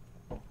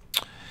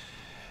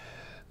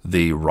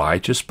 The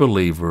righteous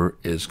believer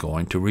is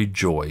going to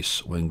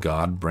rejoice when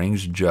God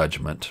brings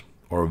judgment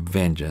or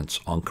vengeance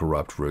on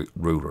corrupt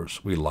rulers.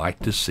 We like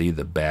to see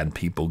the bad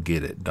people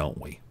get it, don't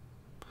we?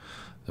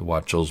 They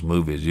watch those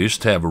movies. You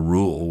used to have a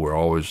rule where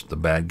always the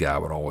bad guy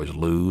would always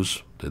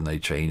lose. Then they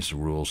changed the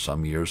rules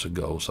some years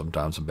ago.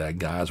 Sometimes the bad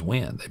guys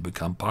win. They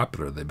become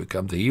popular. They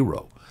become the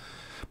hero.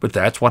 But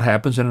that's what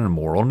happens in an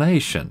immoral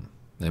nation,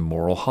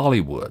 immoral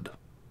Hollywood.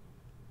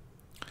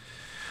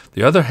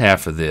 The other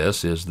half of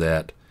this is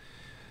that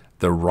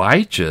the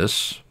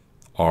righteous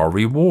are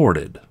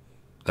rewarded.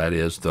 That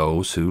is,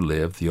 those who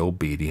live the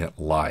obedient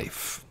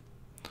life.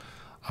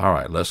 All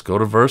right, let's go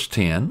to verse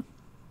 10.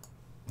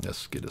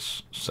 Let's get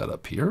us set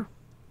up here.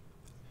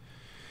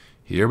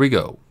 Here we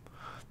go.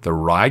 The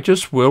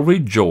righteous will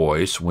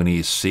rejoice when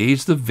he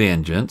sees the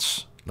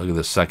vengeance. Look at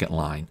the second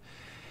line.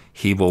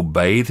 He will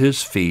bathe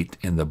his feet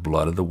in the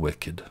blood of the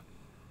wicked.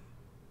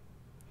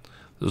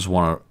 This is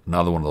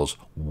another one of those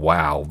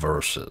wow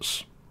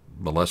verses.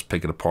 But let's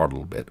pick it apart a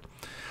little bit.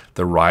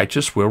 The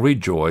righteous will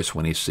rejoice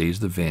when he sees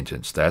the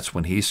vengeance. That's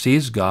when he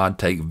sees God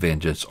take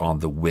vengeance on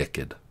the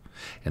wicked.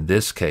 In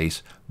this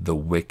case, the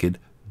wicked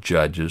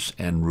judges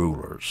and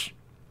rulers.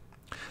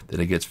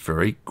 Then it gets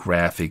very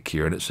graphic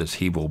here, and it says,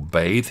 he will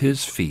bathe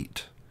his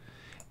feet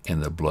in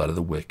the blood of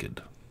the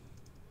wicked.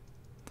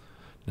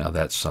 Now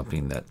that's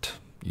something that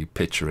you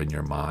picture in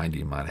your mind.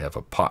 You might have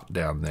a pot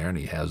down there, and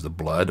he has the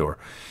blood, or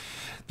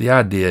the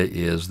idea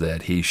is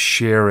that he's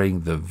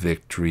sharing the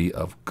victory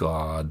of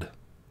God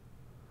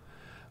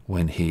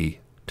when he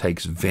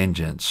takes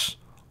vengeance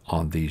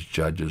on these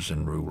judges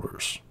and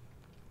rulers.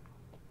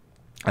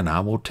 And I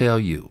will tell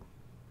you,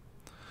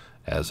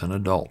 as an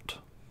adult,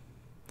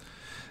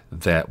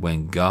 that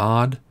when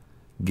God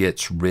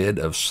gets rid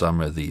of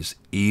some of these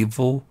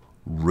evil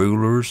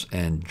rulers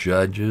and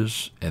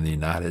judges in the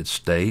United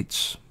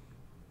States,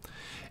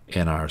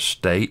 in our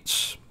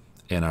states,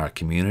 in our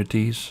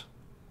communities,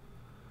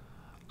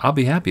 I'll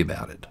be happy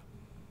about it.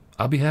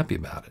 I'll be happy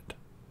about it.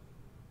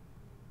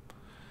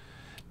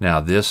 Now,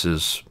 this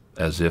is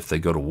as if they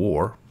go to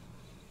war.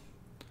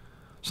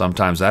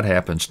 Sometimes that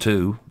happens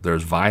too.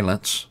 There's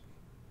violence.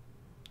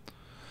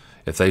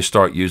 If they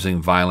start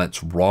using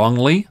violence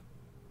wrongly,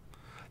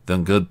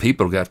 then good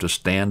people have to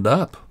stand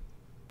up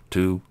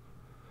to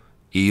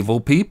evil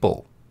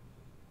people.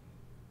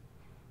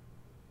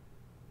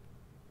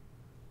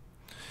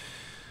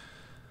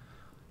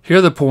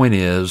 Here the point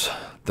is,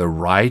 the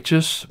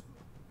righteous,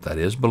 that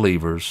is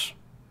believers,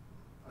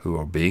 who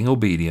are being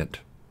obedient,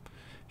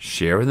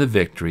 share in the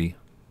victory,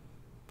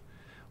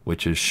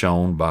 which is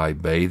shown by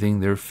bathing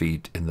their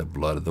feet in the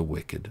blood of the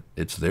wicked.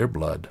 It's their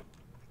blood,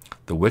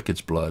 the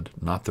wicked's blood,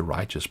 not the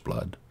righteous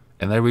blood.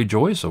 And they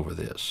rejoice over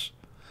this.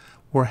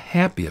 We're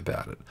happy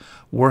about it.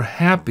 We're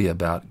happy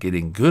about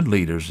getting good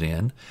leaders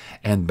in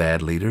and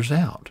bad leaders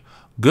out.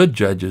 Good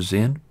judges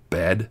in,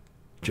 bad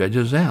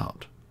judges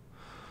out.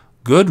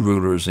 Good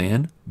rulers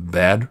in,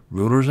 bad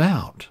rulers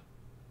out.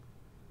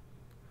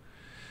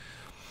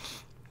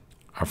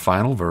 Our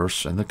final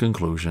verse and the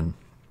conclusion.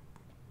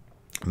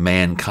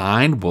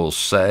 Mankind will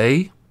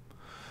say,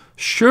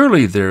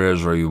 surely there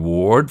is a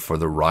reward for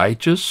the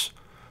righteous.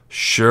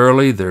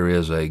 Surely there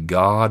is a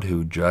God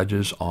who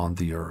judges on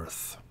the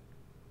earth.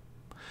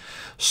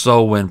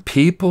 So when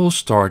people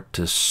start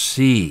to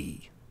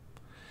see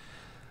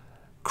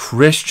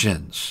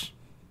Christians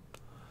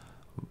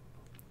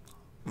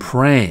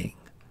praying,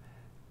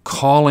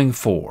 calling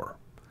for,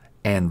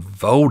 and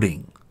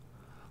voting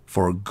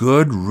for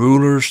good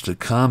rulers to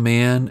come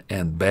in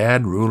and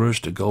bad rulers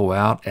to go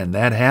out, and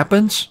that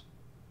happens,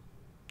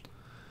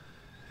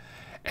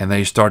 and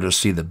they start to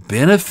see the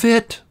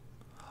benefit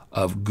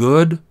of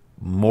good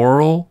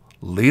moral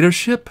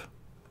leadership,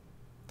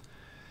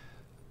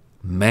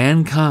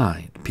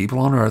 mankind, people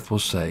on earth will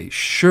say,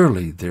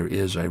 surely there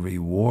is a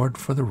reward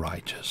for the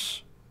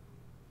righteous.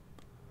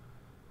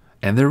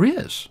 And there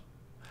is.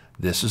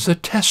 This is a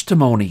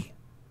testimony.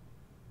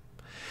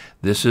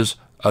 This is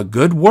a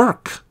good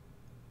work.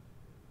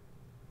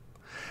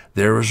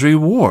 There is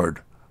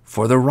reward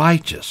for the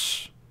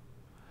righteous,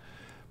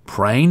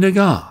 praying to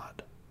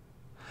God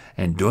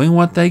and doing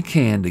what they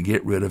can to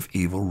get rid of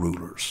evil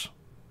rulers.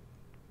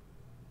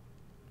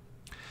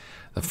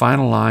 The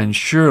final line,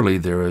 surely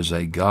there is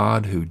a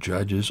God who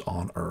judges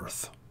on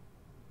earth.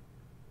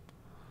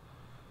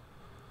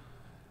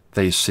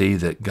 they see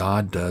that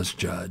God does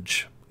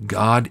judge.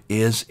 God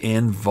is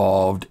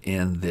involved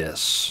in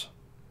this.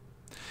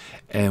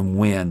 And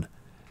when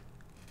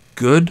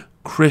good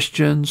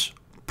Christians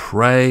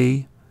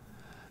pray,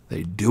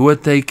 they do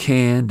what they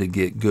can to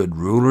get good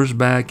rulers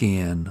back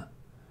in,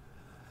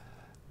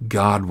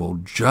 God will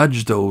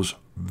judge those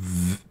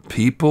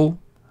people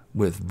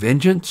with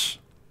vengeance,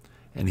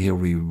 and He'll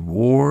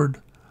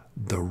reward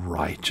the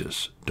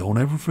righteous. Don't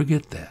ever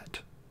forget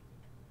that.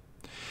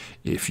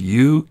 If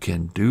you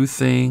can do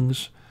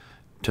things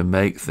to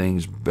make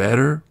things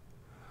better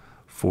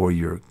for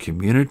your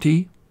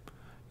community,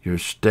 your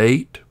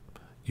state,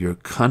 your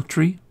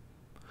country,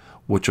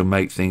 which will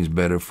make things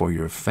better for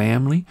your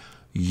family,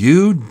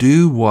 you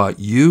do what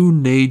you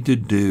need to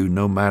do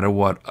no matter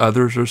what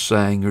others are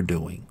saying or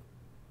doing.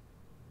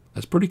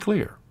 That's pretty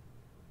clear.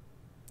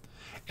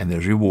 And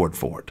there's reward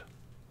for it.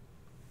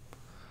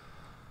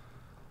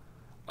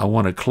 I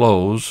want to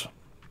close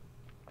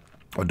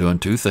by doing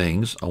two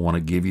things. I want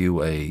to give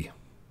you a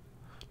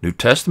New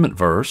Testament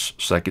verse,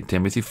 2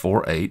 Timothy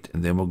 4:8,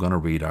 and then we're going to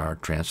read our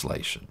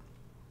translation.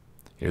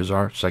 Here's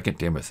our 2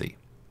 Timothy.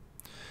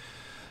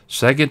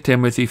 2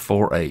 Timothy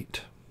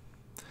 4:8.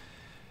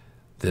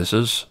 This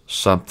is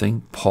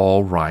something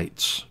Paul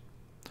writes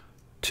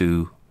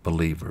to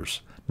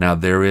believers. Now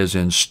there is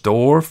in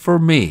store for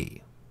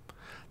me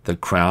the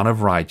crown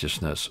of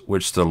righteousness,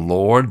 which the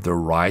Lord, the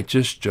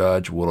righteous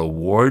judge, will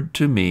award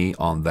to me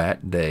on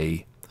that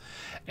day,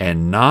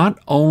 and not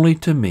only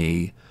to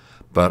me,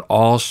 but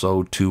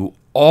also to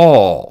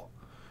all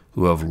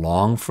who have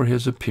longed for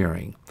His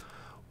appearing.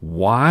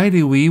 Why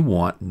do we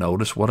want,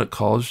 notice what it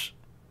calls,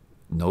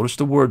 notice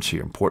the words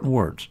here, important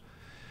words.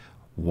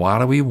 Why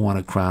do we want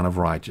a crown of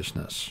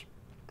righteousness?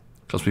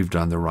 Because we've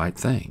done the right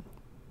thing.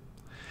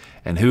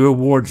 And who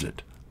awards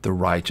it? The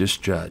righteous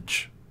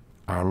judge,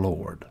 our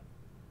Lord.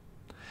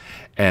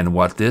 And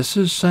what this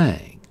is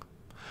saying,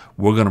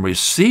 we're going to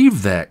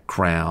receive that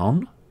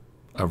crown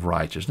of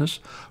righteousness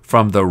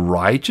from the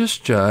righteous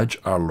judge,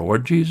 our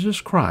Lord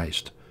Jesus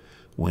Christ,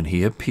 when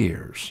He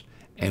appears.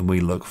 And we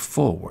look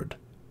forward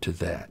to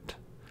that.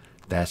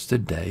 That's the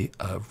day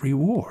of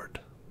reward.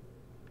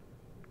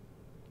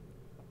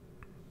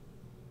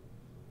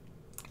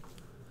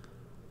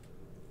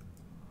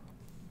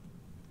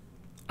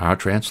 Our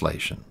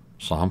translation,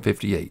 Psalm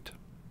 58.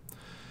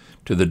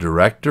 To the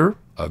director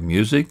of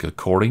music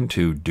according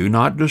to Do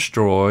Not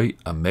Destroy,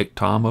 a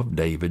Miktam of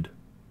David.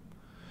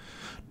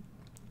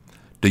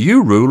 Do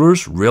you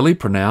rulers really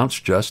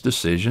pronounce just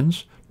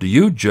decisions? Do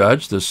you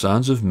judge the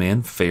sons of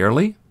men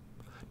fairly?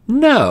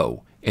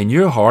 No, in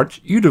your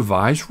hearts you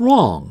devise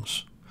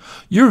wrongs.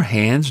 Your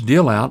hands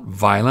deal out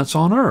violence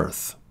on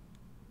earth.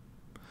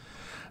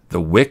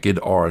 The wicked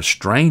are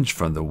estranged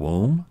from the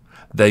womb.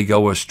 They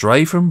go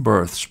astray from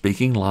birth,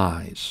 speaking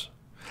lies.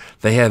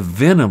 They have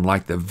venom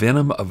like the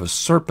venom of a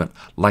serpent,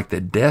 like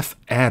the deaf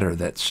adder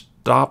that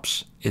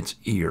stops its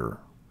ear,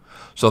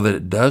 so that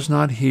it does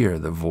not hear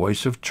the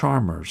voice of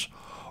charmers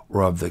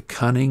or of the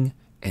cunning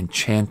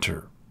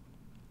enchanter.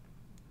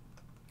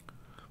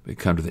 We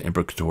come to the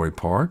imprecatory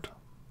part.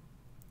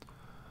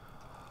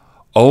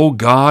 O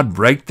God,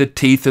 break the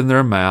teeth in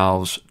their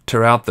mouths,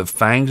 tear out the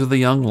fangs of the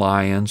young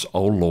lions,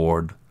 O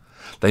Lord.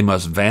 They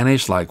must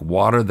vanish like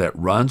water that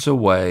runs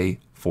away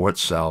for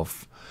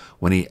itself.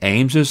 When He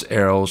aims His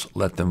arrows,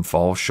 let them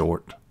fall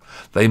short.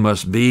 They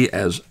must be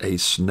as a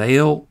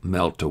snail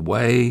melt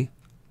away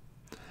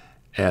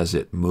as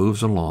it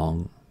moves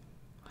along,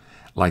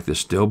 like the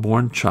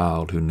stillborn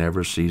child who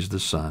never sees the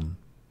sun.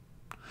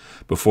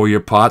 Before your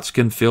pots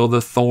can fill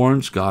the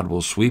thorns, God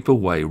will sweep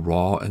away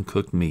raw and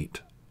cooked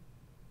meat.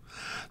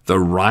 The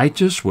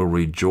righteous will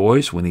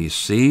rejoice when he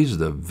sees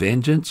the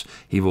vengeance.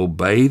 He will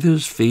bathe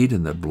his feet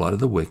in the blood of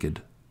the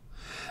wicked.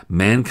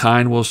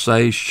 Mankind will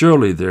say,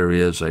 surely there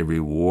is a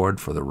reward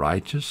for the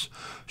righteous.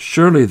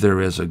 Surely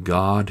there is a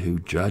God who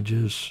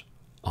judges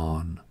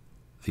on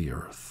the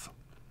earth.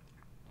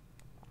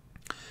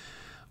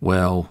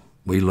 Well,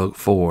 we look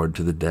forward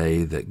to the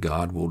day that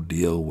God will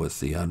deal with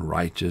the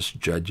unrighteous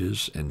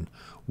judges and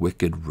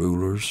wicked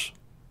rulers.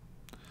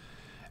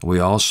 We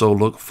also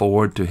look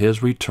forward to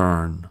His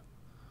return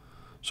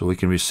so we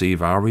can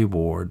receive our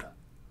reward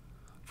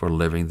for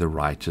living the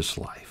righteous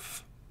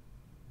life.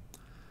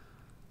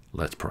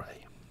 Let's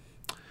pray.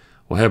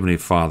 Well, Heavenly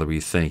Father, we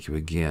thank You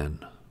again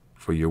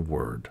for Your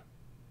word.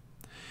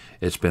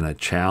 It's been a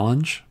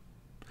challenge.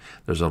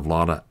 There's a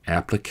lot of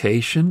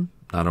application,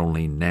 not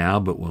only now,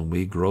 but when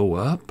we grow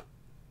up.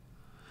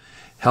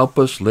 Help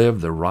us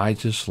live the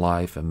righteous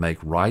life and make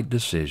right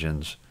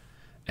decisions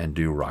and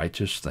do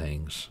righteous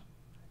things.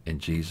 In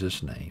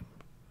Jesus' name,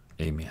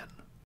 amen.